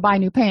can just go buy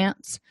new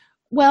pants,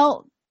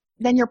 well,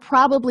 then you're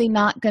probably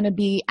not going to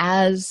be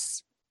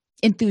as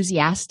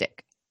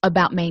enthusiastic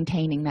about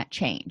maintaining that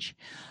change.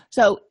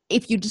 So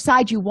if you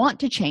decide you want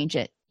to change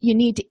it, you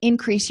need to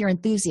increase your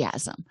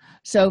enthusiasm.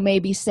 So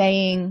maybe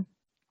saying,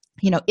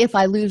 if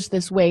I lose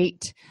this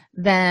weight,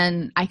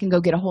 then I can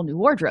go get a whole new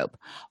wardrobe.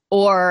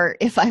 Or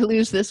if I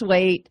lose this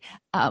weight,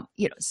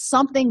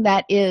 something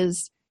that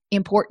is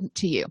important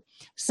to you.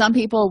 Some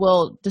people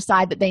will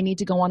decide that they need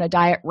to go on a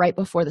diet right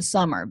before the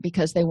summer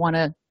because they want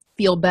to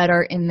feel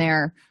better in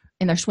their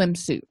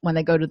swimsuit when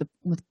they go to the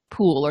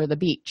pool or the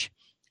beach.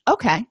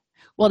 Okay,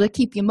 well, to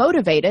keep you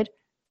motivated,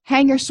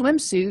 hang your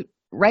swimsuit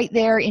right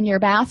there in your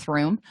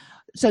bathroom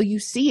so you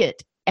see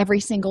it every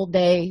single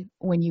day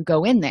when you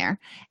go in there,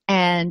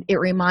 and it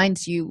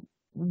reminds you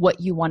what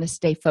you want to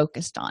stay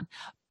focused on.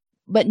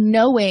 But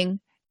knowing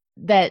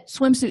that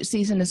swimsuit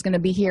season is going to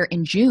be here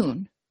in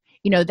June,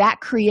 that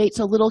creates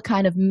a little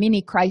kind of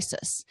mini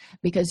crisis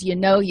because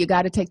you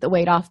got to take the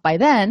weight off by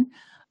then,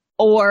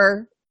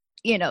 or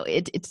you're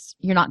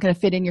not going to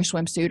fit in your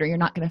swimsuit, or you're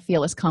not going to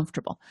feel as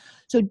comfortable.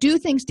 So do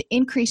things to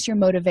increase your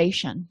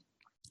motivation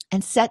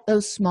and set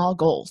those small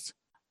goals.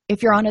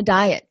 If you're on a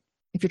diet,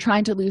 if you're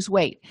trying to lose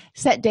weight,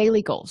 set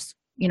daily goals.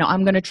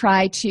 I'm going to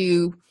try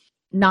to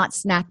not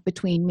snack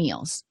between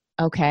meals.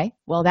 Okay,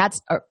 well, that's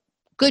a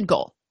good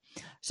goal.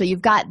 So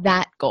you've got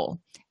that goal.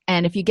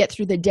 And if you get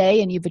through the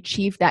day and you've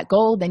achieved that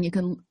goal, then you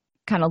can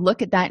kind of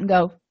look at that and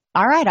go,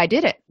 all right, I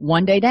did it,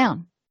 one day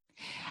down.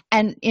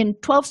 And in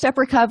 12-step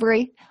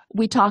recovery,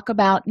 we talk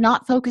about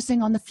not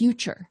focusing on the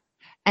future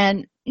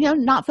and,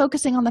 not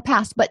focusing on the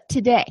past, but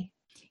today.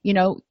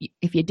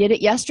 If you did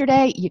it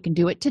yesterday, you can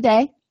do it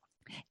today.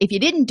 If you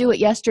didn't do it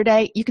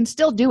yesterday, you can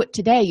still do it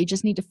today. You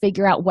just need to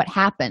figure out what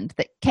happened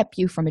that kept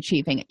you from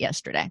achieving it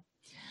yesterday.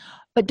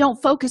 But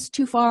don't focus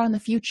too far on the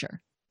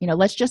future.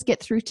 Let's just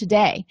get through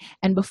today.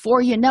 And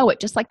before you know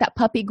it, just like that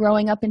puppy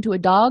growing up into a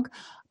dog,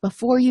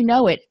 before you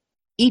know it,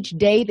 each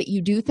day that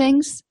you do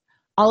things,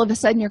 all of a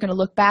sudden you're going to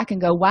look back and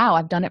go, wow,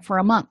 I've done it for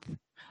a month,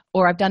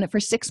 or I've done it for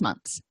 6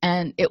 months,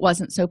 and it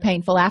wasn't so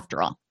painful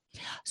after all.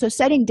 So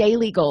setting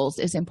daily goals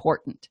is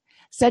important.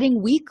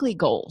 Setting weekly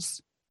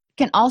goals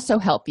can also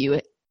help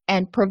you,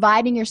 and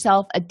providing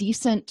yourself a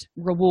decent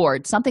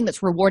reward, something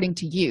that's rewarding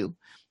to you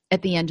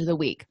at the end of the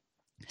week.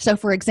 So,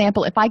 for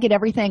example, if I get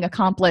everything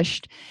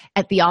accomplished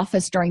at the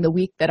office during the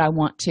week that I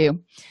want to,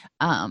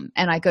 and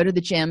I go to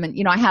the gym and,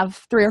 I have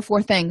 3 or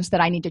 4 things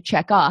that I need to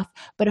check off.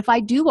 But if I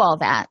do all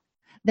that,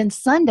 then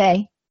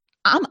Sunday,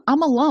 I'm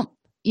a lump.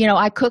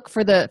 I cook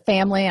for the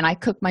family and I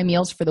cook my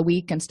meals for the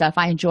week and stuff.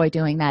 I enjoy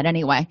doing that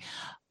anyway.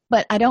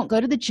 But I don't go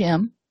to the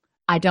gym.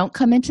 I don't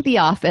come into the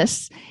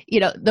office.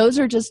 Those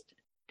are just,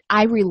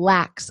 I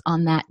relax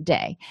on that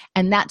day.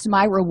 And that's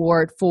my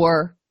reward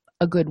for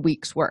a good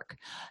week's work.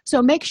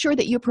 So make sure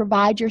that you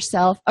provide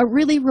yourself a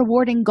really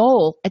rewarding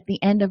goal at the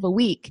end of a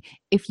week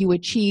if you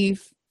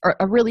achieve, or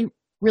a really,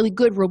 really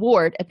good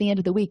reward at the end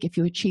of the week if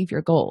you achieve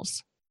your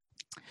goals.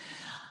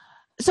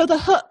 So the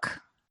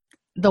hook,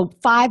 the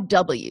 5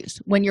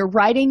 W's, when you're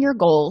writing your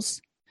goals,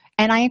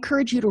 and I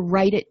encourage you to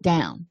write it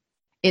down.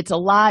 It's a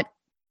lot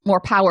more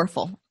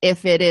powerful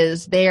if it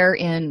is there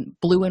in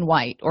blue and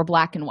white or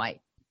black and white.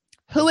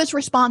 Who is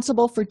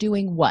responsible for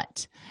doing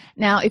what?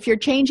 Now, if you're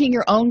changing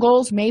your own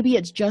goals, maybe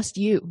it's just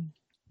you.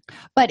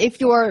 But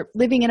if you're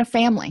living in a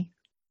family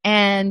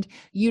and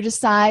you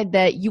decide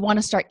that you want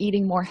to start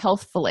eating more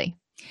healthfully,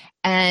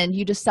 and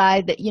you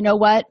decide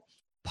that,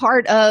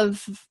 part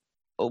of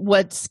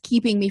what's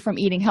keeping me from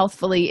eating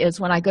healthfully is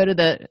when I go to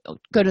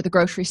the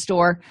grocery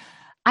store,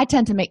 I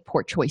tend to make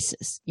poor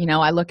choices.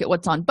 I look at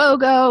what's on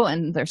BOGO,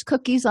 and there's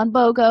cookies on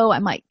BOGO. I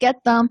might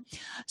get them.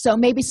 So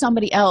maybe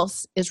somebody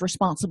else is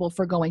responsible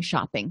for going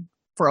shopping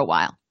for a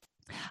while.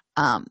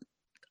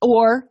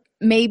 Or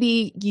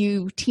maybe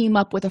you team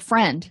up with a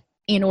friend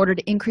in order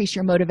to increase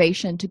your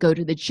motivation to go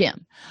to the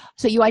gym.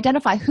 So you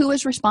identify who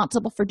is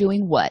responsible for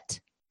doing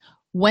what,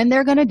 when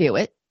they're going to do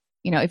it.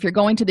 If you're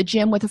going to the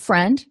gym with a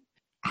friend,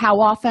 how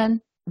often,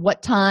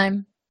 what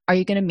time are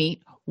you going to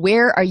meet?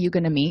 Where are you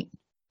going to meet?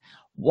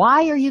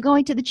 Why are you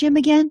going to the gym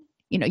again?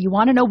 You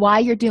want to know why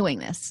you're doing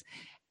this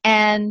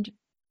and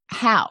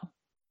how.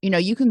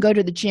 You can go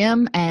to the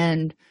gym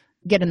and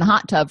get in the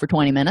hot tub for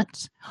 20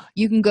 minutes.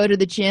 You can go to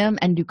the gym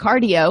and do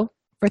cardio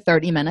for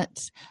 30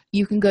 minutes.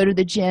 You can go to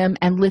the gym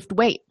and lift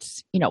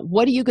weights.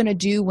 What are you going to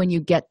do when you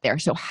get there?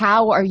 So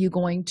how are you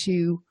going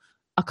to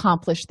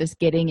accomplish this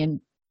getting in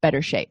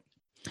better shape?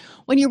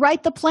 When you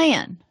write the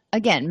plan,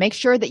 again, make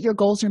sure that your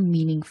goals are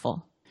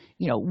meaningful.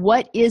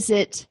 What is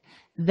it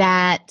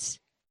that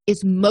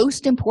is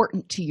most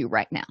important to you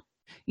right now?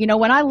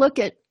 When I look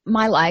at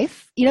my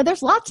life,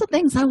 there's lots of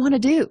things I want to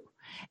do,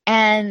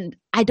 and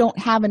I don't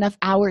have enough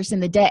hours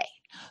in the day.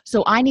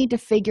 So I need to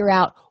figure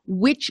out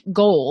which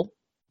goal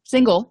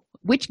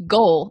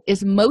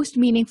is most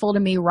meaningful to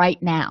me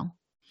right now.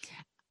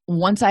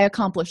 Once I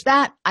accomplish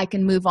that, I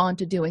can move on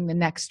to doing the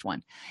next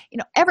one.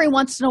 Every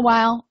once in a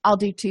while, I'll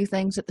do 2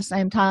 things at the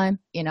same time.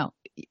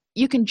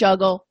 You can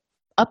juggle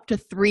up to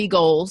 3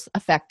 goals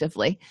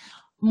effectively.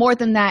 More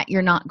than that,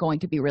 you're not going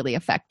to be really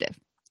effective.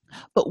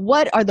 But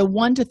what are the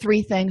 1 to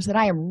 3 things that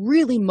I am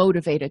really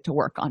motivated to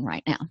work on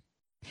right now?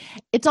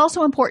 It's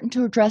also important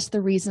to address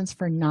the reasons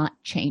for not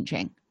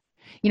changing.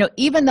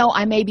 Even though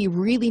I may be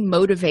really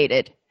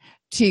motivated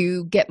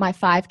to get my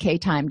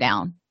 5K time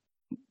down,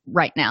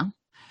 right now.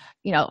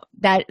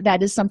 That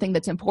is something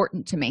that's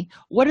important to me.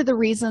 What are the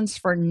reasons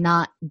for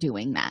not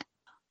doing that?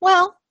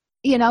 Well,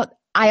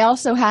 I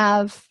also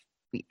have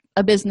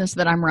a business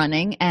that I'm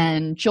running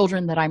and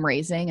children that I'm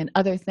raising and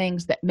other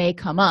things that may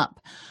come up.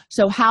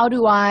 So how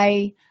do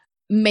I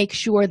make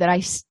sure that I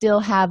still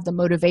have the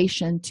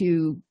motivation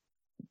to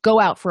go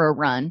out for a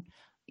run,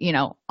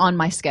 on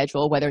my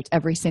schedule, whether it's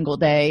every single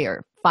day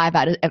or 5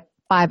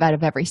 out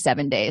of every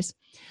 7 days?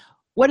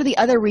 What are the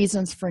other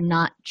reasons for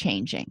not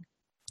changing?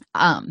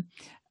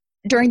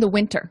 During the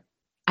winter,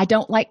 I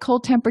don't like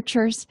cold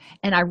temperatures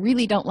and I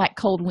really don't like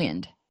cold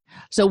wind.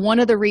 So one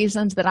of the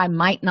reasons that I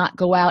might not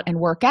go out and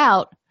work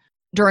out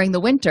during the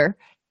winter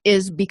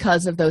is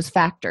because of those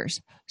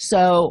factors.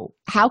 So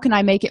how can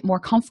I make it more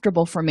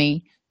comfortable for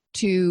me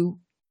to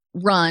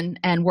run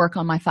and work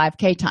on my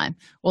 5K time?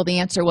 Well, the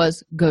answer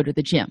was go to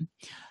the gym.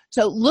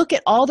 So look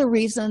at all the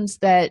reasons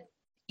that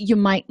you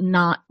might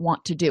not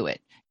want to do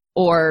it,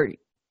 or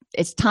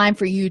it's time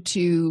for you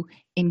to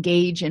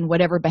engage in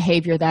whatever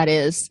behavior that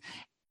is,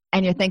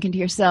 and you're thinking to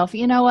yourself,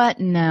 you know what?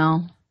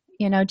 No,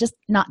 just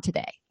not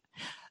today.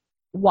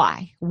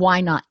 Why?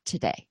 Why not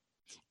today?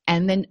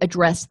 And then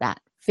address that.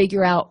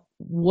 Figure out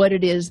what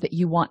it is that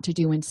you want to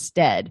do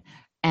instead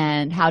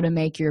and how to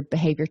make your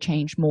behavior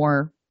change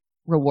more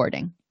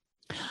rewarding.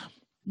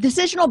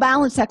 Decisional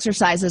balance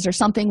exercises are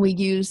something we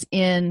use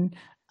in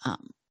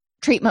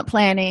treatment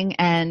planning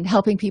and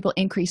helping people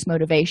increase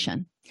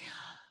motivation.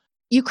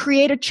 You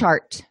create a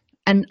chart,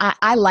 and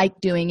I like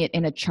doing it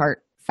in a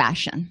chart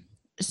fashion.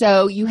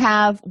 So you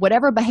have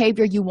whatever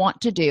behavior you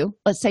want to do,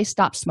 let's say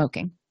stop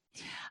smoking,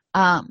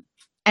 and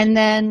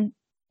then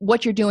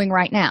what you're doing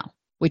right now,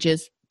 which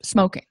is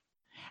smoking.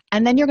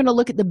 And then you're going to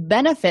look at the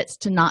benefits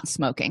to not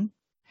smoking,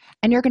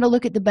 and you're going to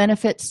look at the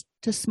benefits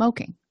to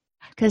smoking.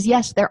 Because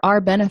yes, there are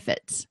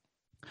benefits.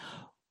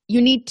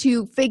 You need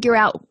to figure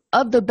out,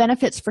 of the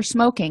benefits for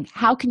smoking,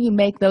 how can you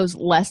make those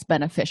less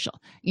beneficial?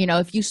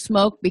 If you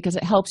smoke because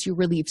it helps you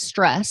relieve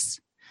stress,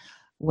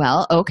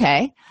 well,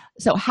 okay.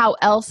 So how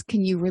else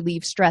can you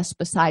relieve stress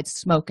besides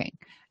smoking?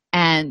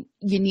 And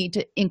you need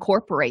to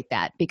incorporate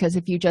that, because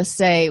if you just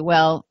say,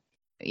 well,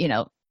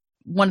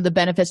 one of the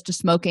benefits to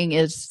smoking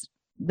is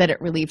that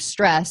it relieves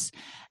stress,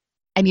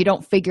 and you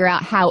don't figure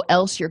out how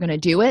else you're going to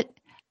do it,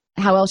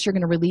 how else you're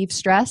going to relieve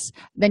stress,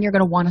 then you're going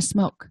to want to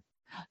smoke.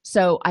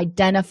 So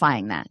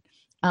identifying that.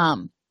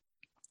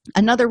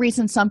 Another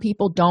reason some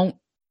people don't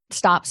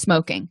stop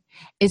smoking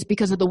is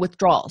because of the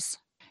withdrawals.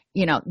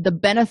 The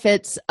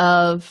benefits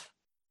of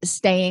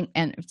staying,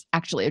 and it's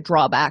actually a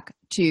drawback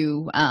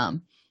to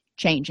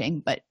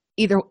changing, but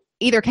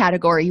either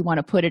category you want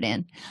to put it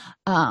in.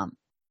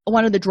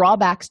 One of the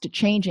drawbacks to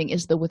changing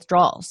is the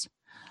withdrawals.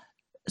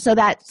 So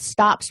that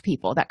stops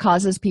people, that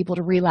causes people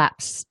to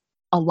relapse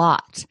a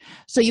lot.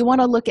 So you want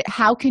to look at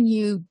how can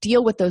you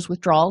deal with those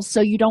withdrawals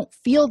so you don't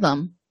feel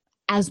them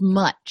as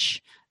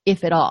much,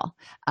 if at all.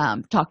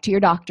 Talk to your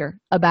doctor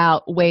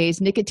about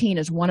ways. Nicotine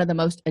is one of the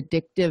most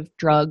addictive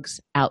drugs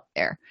out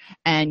there.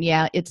 And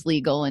yeah, it's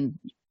legal, and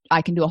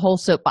I can do a whole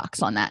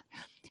soapbox on that.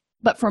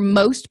 But for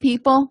most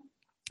people,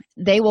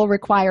 they will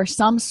require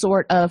some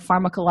sort of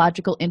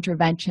pharmacological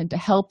intervention to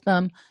help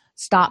them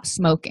stop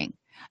smoking.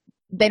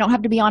 They don't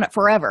have to be on it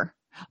forever,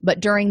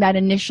 but during that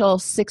initial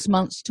 6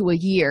 months to a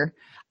year,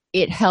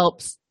 it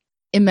helps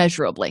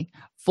immeasurably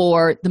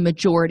for the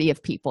majority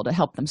of people to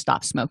help them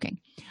stop smoking.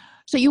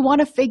 So you want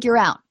to figure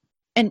out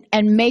and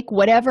make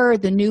whatever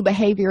the new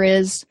behavior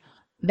is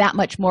that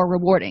much more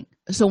rewarding.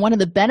 So one of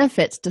the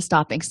benefits to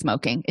stopping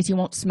smoking is you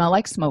won't smell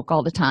like smoke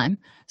all the time.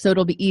 So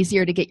it'll be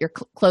easier to get your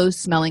clothes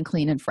smelling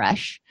clean and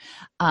fresh.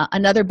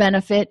 Another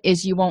benefit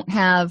is you won't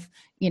have,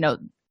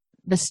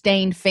 the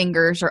stained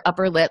fingers or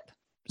upper lip.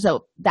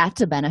 So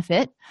that's a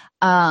benefit.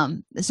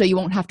 So you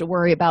won't have to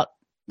worry about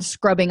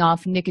scrubbing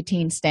off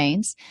nicotine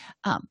stains.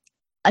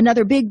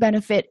 Another big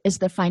benefit is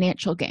the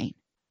financial gain.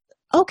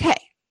 Okay.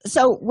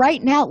 So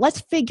right now,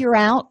 let's figure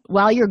out,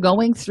 while you're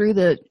going through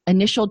the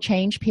initial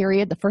change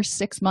period, the first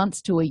 6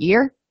 months to a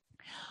year,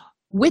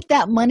 with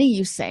that money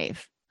you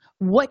save,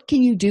 what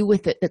can you do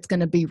with it that's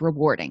going to be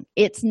rewarding?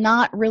 It's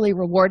not really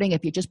rewarding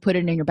if you just put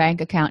it in your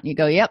bank account and you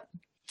go, yep,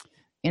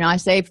 I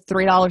saved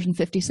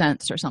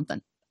 $3.50 or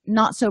something.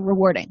 Not so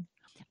rewarding.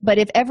 But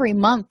if every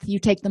month you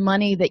take the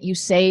money that you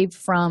saved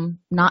from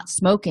not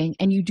smoking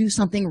and you do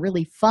something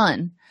really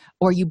fun,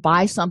 or you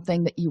buy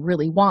something that you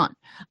really want.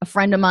 A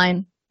friend of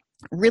mine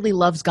really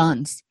loves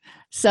guns.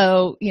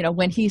 So,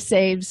 when he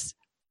saves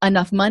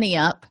enough money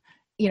up,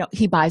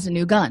 he buys a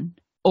new gun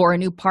or a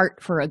new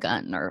part for a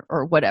gun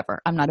or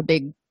whatever. I'm not a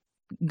big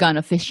gun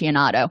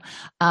aficionado.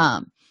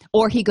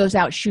 Or he goes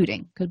out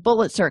shooting, because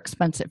bullets are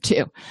expensive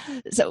too.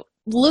 So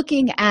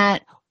looking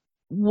at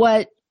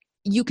what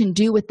you can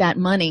do with that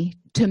money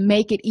to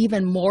make it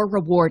even more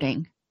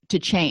rewarding to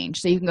change.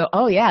 So you can go,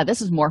 oh yeah,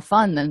 this is more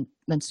fun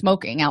than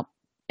smoking out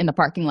in the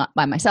parking lot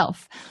by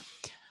myself.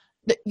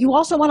 You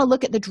also want to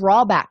look at the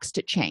drawbacks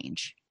to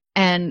change.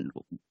 And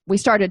we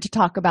started to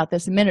talk about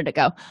this a minute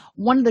ago.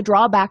 One of the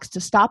drawbacks to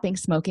stopping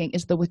smoking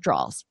is the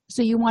withdrawals.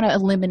 So you want to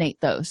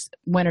eliminate those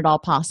when at all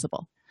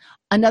possible.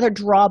 Another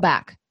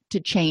drawback to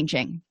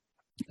changing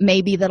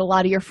may be that a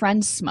lot of your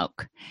friends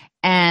smoke,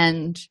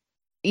 and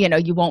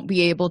you won't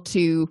be able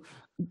to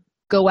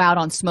go out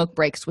on smoke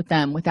breaks with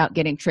them without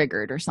getting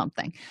triggered or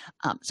something.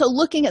 So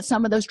looking at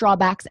some of those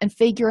drawbacks and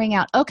figuring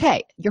out,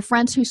 okay, your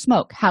friends who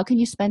smoke, how can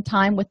you spend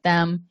time with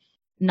them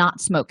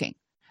not smoking?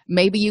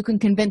 Maybe you can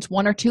convince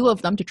one or two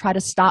of them to try to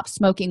stop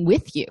smoking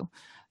with you.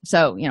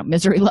 So,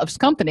 misery loves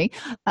company,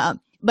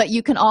 but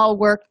you can all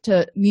work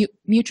to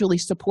mutually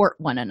support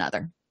one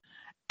another.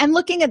 And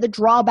looking at the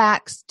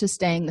drawbacks to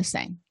staying the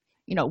same.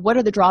 What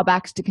are the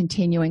drawbacks to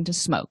continuing to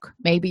smoke?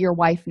 Maybe your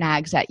wife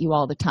nags at you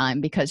all the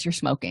time because you're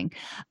smoking,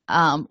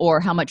 or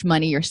how much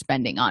money you're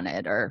spending on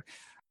it, or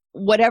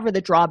whatever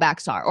the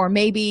drawbacks are. Or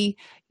maybe,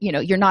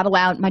 you're not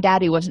allowed, my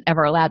daddy wasn't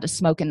ever allowed to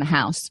smoke in the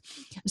house.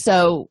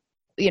 So,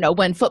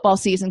 when football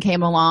season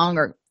came along,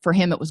 or for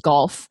him it was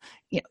golf,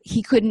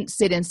 he couldn't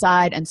sit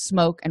inside and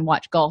smoke and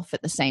watch golf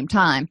at the same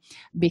time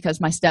because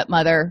my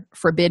stepmother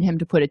forbid him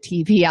to put a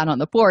TV out on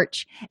the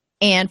porch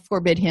and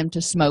forbid him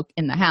to smoke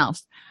in the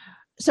house.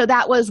 So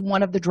that was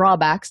one of the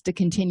drawbacks to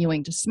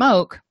continuing to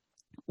smoke,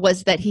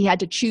 was that he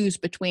had to choose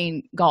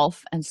between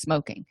golf and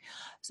smoking.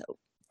 So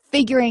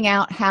figuring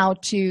out how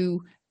to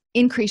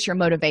increase your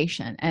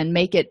motivation and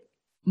make it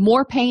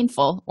more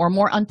painful or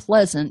more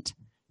unpleasant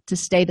to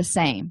stay the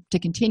same, to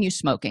continue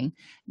smoking,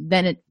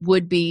 than it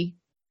would be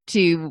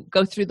to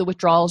go through the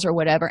withdrawals or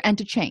whatever, and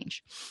to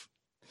change.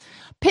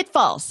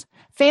 Pitfalls: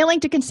 failing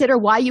to consider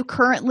why you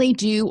currently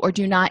do or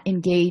do not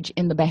engage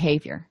in the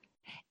behavior.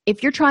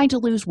 If you're trying to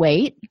lose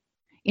weight,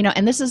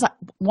 and this is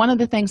one of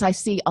the things I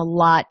see a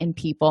lot in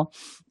people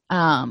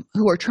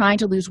who are trying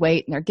to lose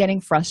weight and they're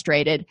getting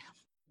frustrated.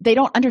 They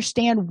don't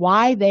understand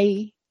why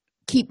they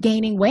keep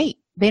gaining weight.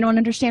 They don't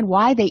understand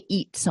why they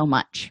eat so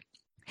much.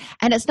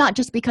 And it's not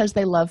just because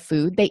they love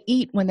food. They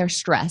eat when they're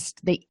stressed.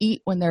 They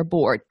eat when they're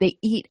bored. They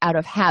eat out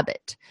of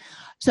habit.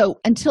 So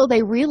until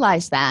they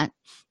realize that,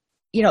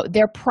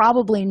 they're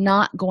probably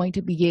not going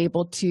to be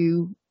able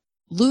to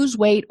lose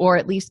weight, or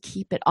at least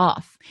keep it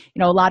off.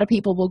 A lot of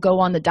people will go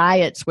on the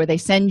diets where they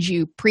send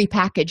you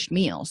prepackaged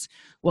meals.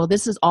 Well,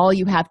 this is all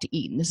you have to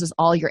eat, and this is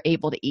all you're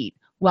able to eat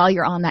while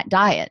you're on that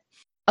diet.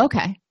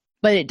 Okay,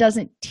 but it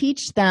doesn't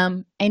teach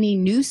them any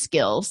new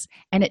skills,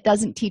 and it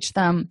doesn't teach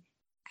them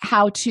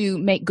how to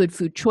make good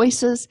food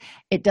choices.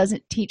 It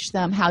doesn't teach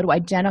them how to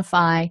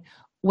identify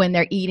when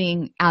they're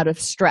eating out of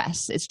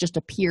stress. It's just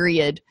a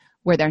period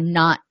where they're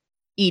not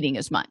eating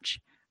as much,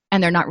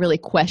 and they're not really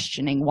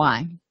questioning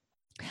why.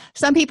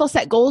 Some people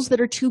set goals that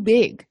are too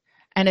big,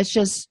 and it's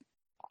just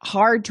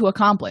hard to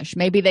accomplish.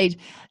 Maybe they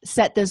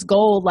set this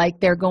goal like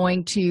they're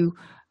going to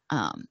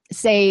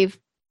save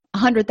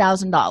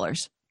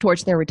 $100,000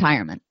 towards their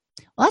retirement.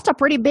 Well, that's a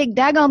pretty big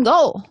daggone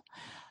goal.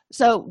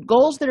 So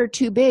goals that are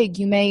too big,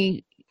 you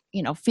may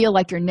feel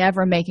like you're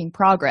never making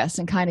progress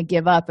and kind of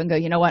give up and go,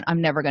 you know what,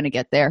 I'm never going to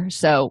get there,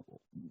 so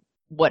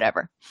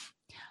whatever.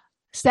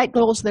 Set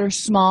goals that are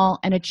small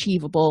and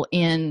achievable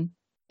in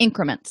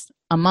increments: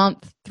 a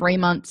month, 3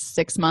 months,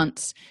 6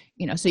 months.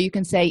 So you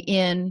can say,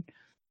 in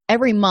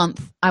every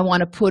month, I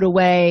want to put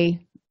away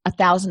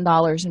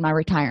 $1,000 in my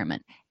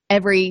retirement.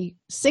 Every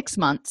 6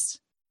 months,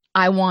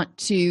 I want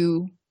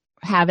to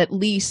have at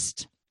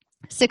least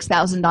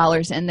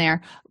 $6,000 in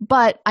there,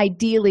 but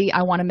ideally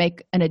I want to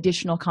make an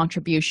additional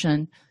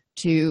contribution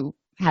to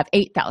have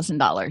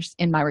 $8,000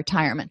 in my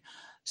retirement.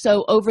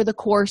 So over the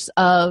course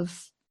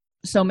of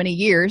so many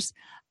years,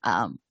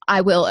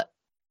 I will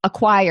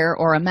acquire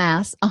or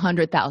amass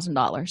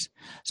 $100,000.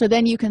 So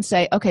then you can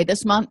say, okay,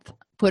 this month,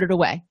 put it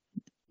away.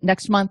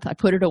 Next month, I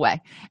put it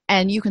away.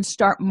 And you can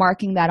start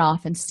marking that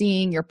off and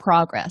seeing your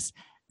progress.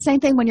 Same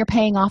thing when you're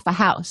paying off a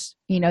house.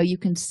 You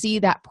can see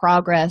that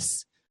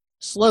progress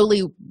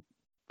slowly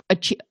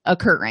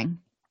occurring.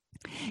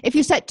 If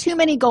you set too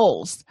many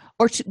goals,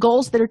 or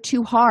goals that are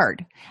too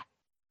hard,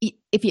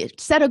 if you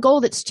set a goal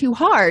that's too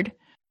hard,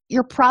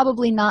 you're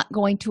probably not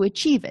going to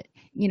achieve it.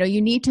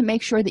 You need to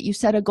make sure that you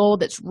set a goal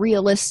that's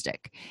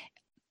realistic.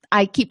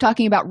 I keep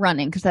talking about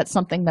running because that's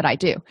something that I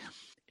do.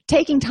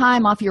 Taking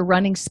time off your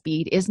running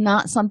speed is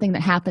not something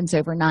that happens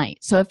overnight.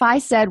 So if I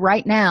said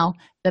right now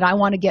that I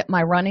want to get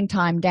my running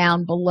time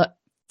down below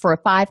for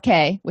a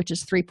 5K, which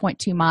is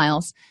 3.2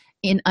 miles,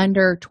 in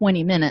under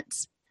 20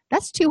 minutes,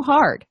 that's too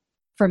hard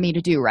for me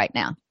to do right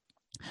now.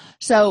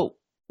 So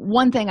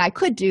one thing I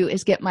could do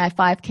is get my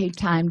 5K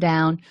time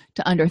down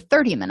to under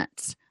 30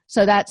 minutes.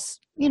 So that's,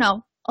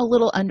 a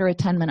little under a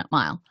 10-minute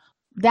mile.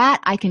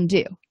 That I can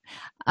do.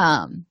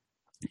 And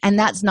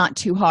that's not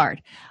too hard.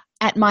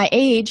 At my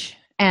age,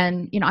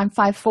 and, I'm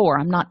 5'4",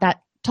 I'm not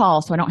that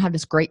tall, so I don't have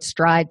this great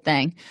stride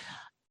thing.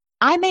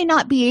 I may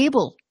not be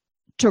able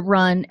to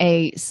run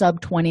a sub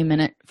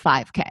 20-minute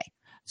 5K.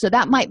 So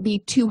that might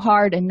be too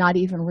hard and not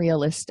even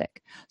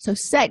realistic. So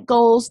set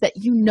goals that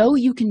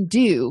you can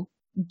do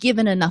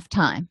given enough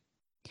time.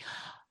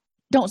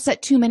 Don't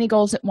set too many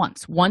goals at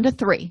once, 1 to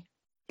 3.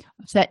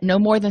 Set no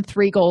more than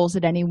 3 goals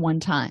at any one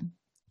time.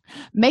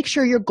 Make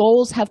sure your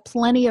goals have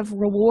plenty of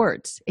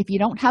rewards. If you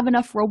don't have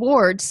enough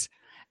rewards,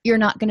 you're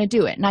not going to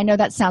do it. And I know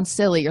that sounds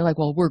silly. You're like,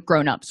 well, we're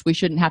grown-ups. We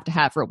shouldn't have to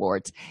have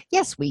rewards.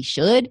 Yes, we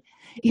should.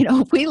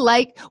 We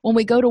like when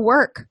we go to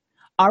work,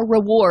 our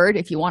reward,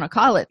 if you want to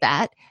call it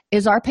that,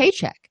 is our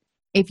paycheck.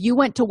 If you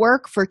went to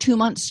work for 2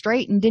 months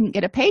straight and didn't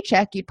get a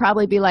paycheck, you'd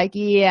probably be like,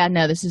 yeah,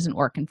 no, this isn't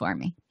working for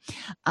me.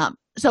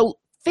 So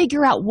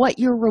figure out what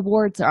your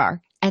rewards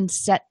are and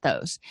set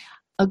those.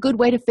 A good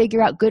way to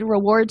figure out good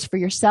rewards for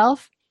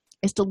yourself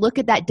is to look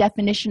at that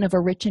definition of a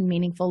rich and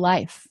meaningful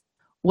life.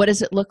 What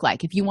does it look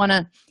like? If you want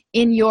to,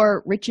 in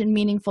your rich and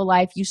meaningful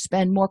life, you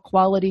spend more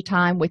quality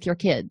time with your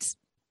kids.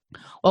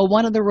 Well,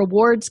 one of the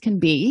rewards can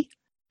be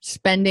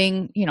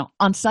spending,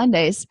 on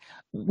Sundays,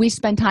 we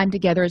spend time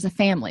together as a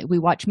family. We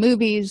watch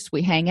movies,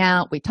 we hang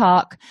out, we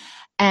talk.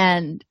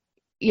 And,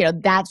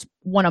 that's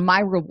one of my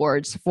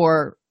rewards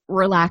for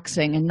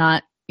relaxing and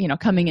not,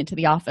 coming into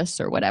the office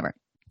or whatever.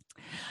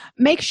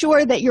 Make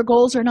sure that your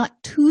goals are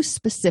not too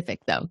specific,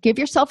 though. Give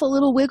yourself a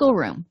little wiggle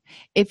room.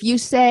 If you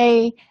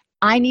say,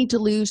 I need to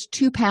lose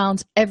 2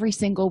 pounds every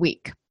single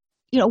week,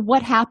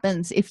 what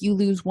happens if you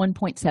lose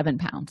 1.7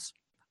 pounds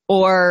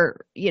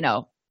or,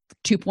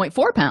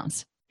 2.4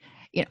 pounds?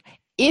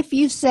 If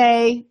you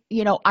say,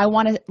 I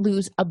want to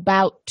lose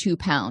about 2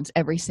 pounds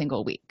every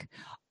single week,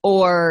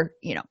 or,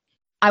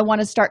 I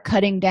want to start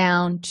cutting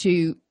down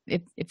to,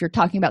 if you're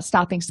talking about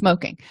stopping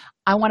smoking,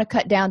 I want to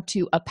cut down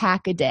to a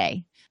pack a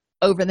day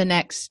over the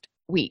next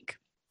week.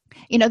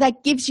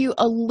 That gives you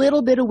a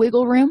little bit of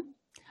wiggle room.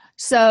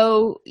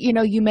 So,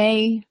 you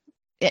may,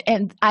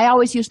 and I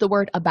always use the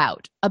word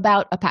about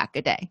a pack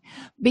a day,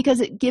 because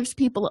it gives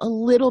people a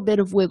little bit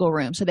of wiggle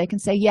room so they can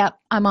say, yep,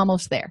 I'm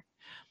almost there.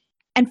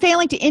 And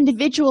failing to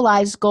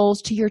individualize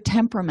goals to your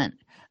temperament.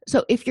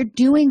 So if you're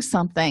doing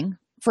something,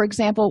 for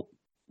example,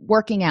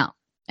 working out,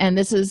 and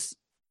this is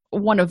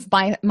one of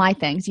my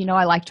things,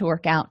 I like to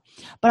work out,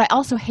 but I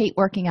also hate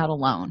working out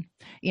alone.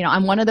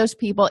 I'm one of those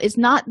people. It's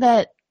not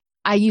that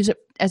I use it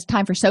as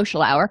time for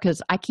social hour,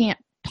 because I can't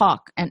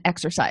talk and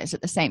exercise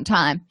at the same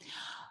time,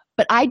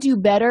 but I do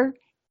better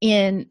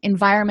in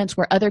environments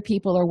where other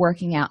people are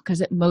working out because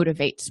it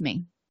motivates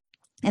me.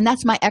 And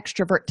that's my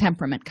extrovert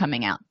temperament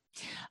coming out.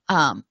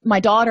 My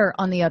daughter,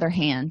 on the other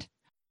hand,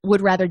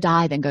 would rather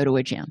die than go to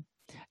a gym.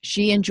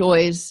 She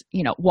enjoys,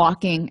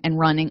 walking and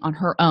running on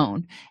her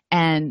own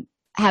and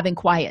having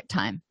quiet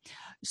time.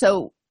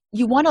 So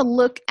you want to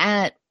look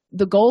at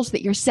the goals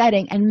that you're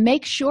setting and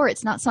make sure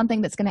it's not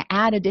something that's going to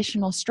add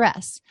additional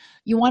stress.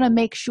 You want to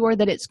make sure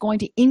that it's going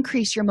to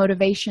increase your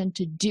motivation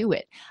to do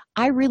it.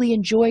 I really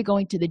enjoy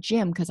going to the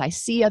gym because I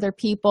see other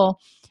people.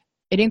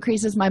 It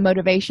increases my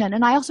motivation,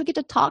 and I also get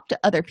to talk to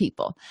other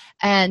people.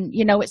 And,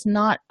 it's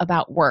not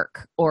about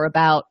work or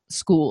about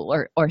school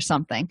or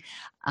something.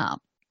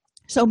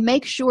 So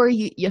make sure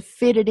you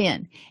fit it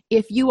in.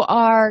 If you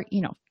are,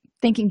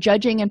 thinking,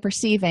 judging, and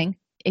perceiving,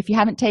 if you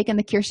haven't taken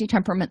the Keirsey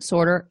Temperament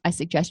Sorter, I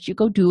suggest you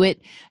go do it.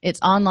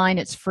 It's online,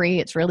 it's free,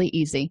 it's really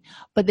easy.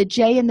 But the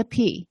J and the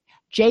P,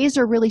 J's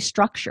are really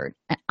structured.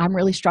 I'm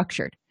really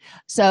structured.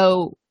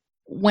 So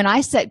when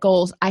I set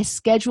goals, I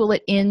schedule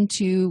it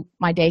into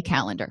my day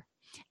calendar.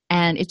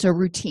 And it's a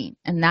routine,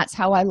 and that's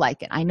how I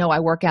like it. I know I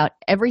work out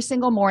every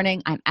single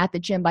morning. I'm at the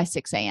gym by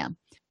 6 a.m.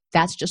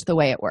 That's just the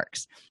way it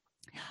works.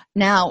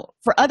 Now,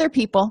 for other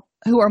people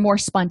who are more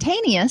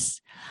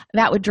spontaneous,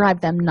 that would drive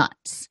them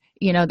nuts.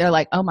 They're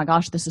like, oh my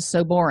gosh, this is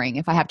so boring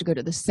if I have to go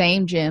to the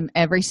same gym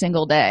every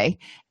single day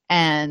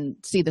and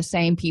see the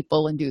same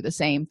people and do the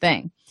same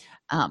thing.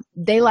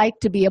 They like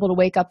to be able to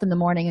wake up in the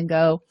morning and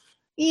go,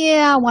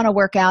 yeah, I want to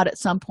work out at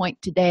some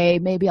point today.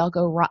 Maybe I'll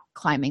go rock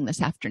climbing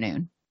this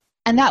afternoon.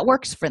 And that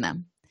works for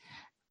them.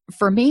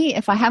 For me,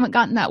 if I haven't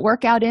gotten that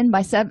workout in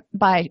by 7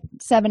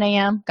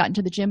 a.m., gotten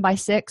to the gym by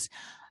 6,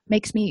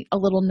 makes me a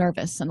little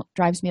nervous and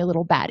drives me a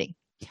little batty.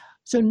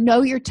 So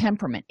know your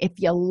temperament. If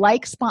you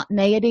like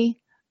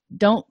spontaneity,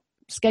 don't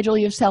schedule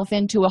yourself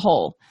into a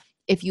hole.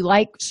 If you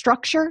like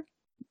structure,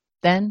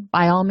 then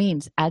by all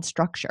means, add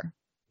structure.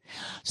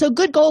 So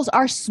good goals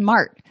are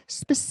smart,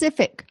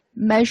 specific,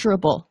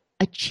 measurable,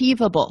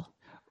 achievable,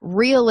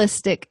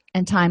 realistic,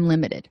 and time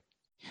limited.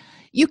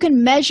 You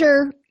can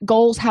measure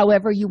goals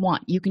however you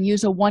want. You can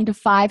use a 1 to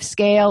 5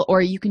 scale,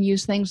 or you can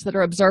use things that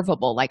are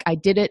observable, like I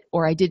did it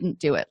or I didn't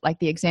do it, like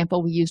the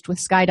example we used with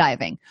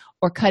skydiving,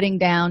 or cutting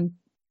down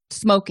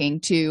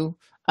smoking to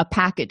a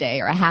pack a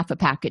day or a half a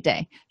pack a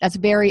day. That's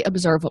very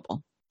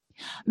observable.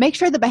 Make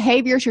sure the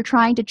behaviors you're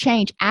trying to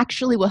change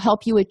actually will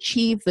help you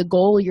achieve the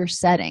goal you're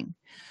setting.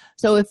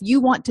 So if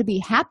you want to be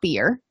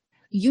happier,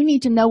 you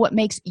need to know what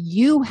makes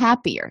you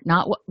happier,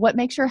 not what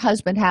makes your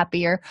husband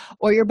happier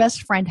or your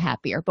best friend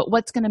happier, but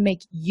what's going to make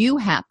you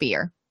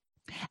happier,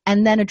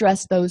 and then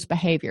address those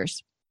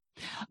behaviors.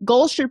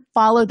 Goals should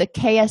follow the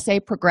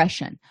KSA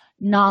progression: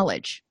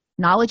 knowledge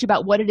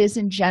about what it is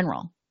in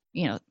general,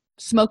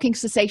 smoking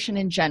cessation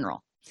in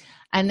general,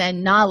 and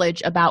then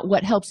knowledge about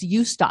what helps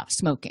you stop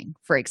smoking,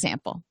 for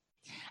example.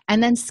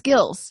 And then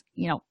skills,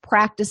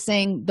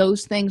 practicing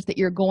those things that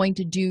you're going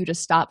to do to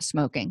stop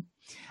smoking.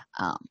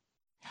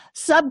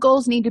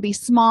 Sub-goals need to be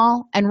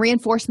small, and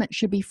reinforcement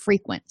should be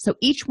frequent. So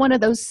each one of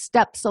those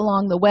steps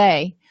along the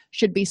way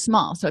should be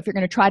small. So if you're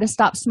going to try to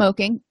stop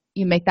smoking,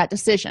 you make that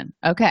decision.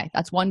 Okay,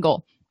 that's one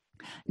goal.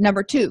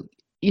 Number 2,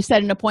 you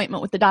set an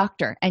appointment with the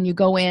doctor and you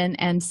go in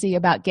and see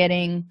about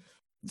getting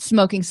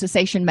smoking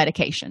cessation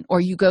medication, or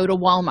you go to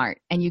Walmart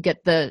and you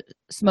get the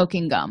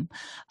smoking gum.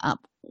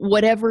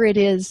 Whatever it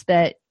is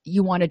that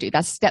you want to do,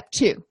 that's step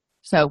 2.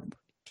 So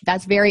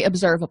that's very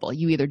observable.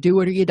 You either do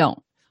it or you don't.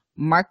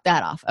 Mark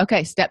that off.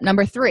 Okay, step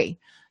number 3,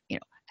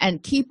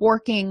 and keep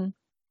working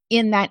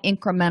in that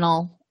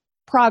incremental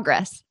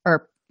progress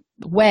or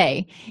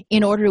way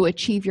in order to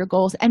achieve your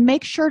goals, and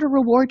make sure to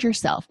reward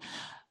yourself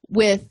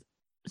with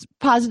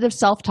positive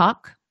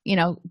self-talk.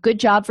 Good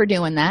job for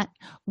doing that.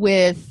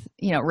 With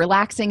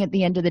relaxing at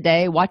the end of the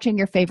day, watching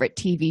your favorite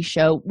TV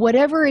show,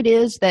 whatever it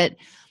is that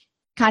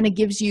kind of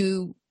gives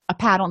you a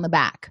pat on the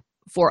back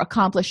for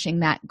accomplishing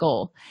that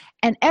goal.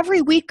 And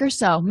every week or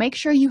so, make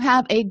sure you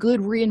have a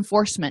good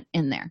reinforcement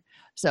in there.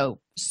 So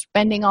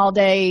spending all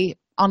day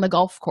on the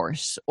golf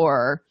course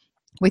or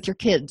with your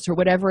kids or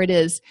whatever it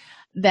is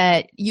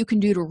that you can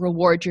do to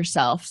reward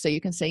yourself, so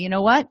you can say, you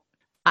know what,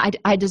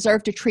 I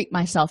deserve to treat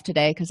myself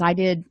today because I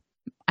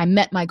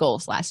met my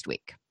goals last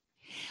week.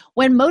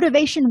 When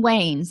motivation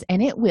wanes,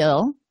 and it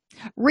will,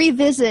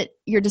 revisit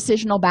your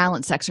decisional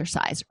balance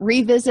exercise.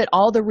 Revisit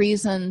all the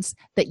reasons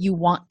that you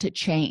want to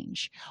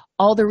change,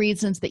 all the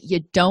reasons that you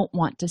don't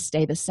want to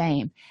stay the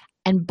same,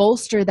 and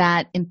bolster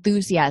that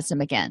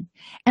enthusiasm again.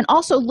 And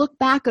also look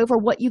back over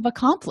what you've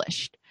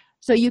accomplished,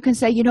 so you can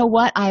say, you know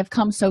what, I have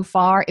come so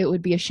far, it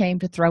would be a shame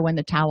to throw in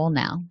the towel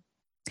now.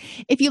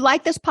 If you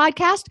like this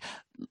podcast,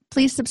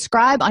 please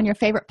subscribe on your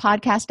favorite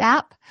podcast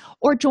app,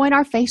 or join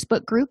our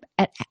Facebook group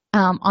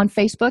on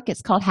Facebook.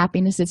 It's called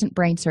Happiness Isn't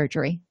Brain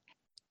Surgery.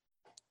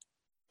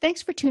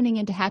 Thanks for tuning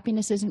into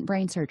Happiness Isn't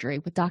Brain Surgery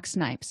with Doc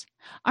Snipes.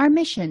 Our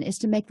mission is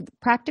to make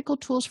practical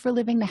tools for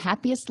living the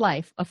happiest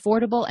life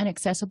affordable and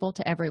accessible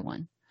to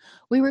everyone.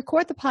 We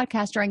record the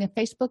podcast during a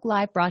Facebook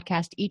Live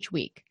broadcast each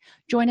week.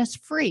 Join us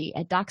free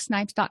at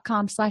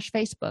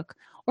docsnipes.com/Facebook,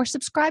 or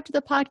subscribe to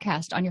the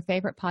podcast on your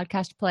favorite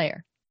podcast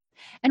player.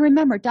 And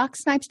remember,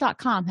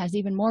 docsnipes.com has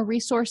even more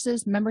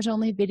resources,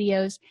 members-only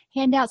videos,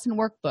 handouts, and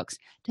workbooks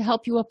to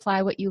help you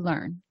apply what you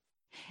learn.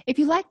 If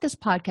you like this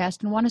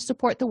podcast and want to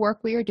support the work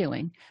we are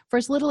doing, for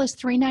as little as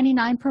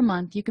 $3.99 per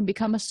month, you can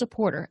become a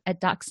supporter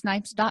at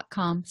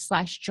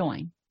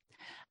docsnipes.com/join.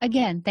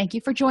 Again, thank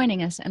you for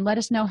joining us, and let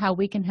us know how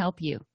we can help you.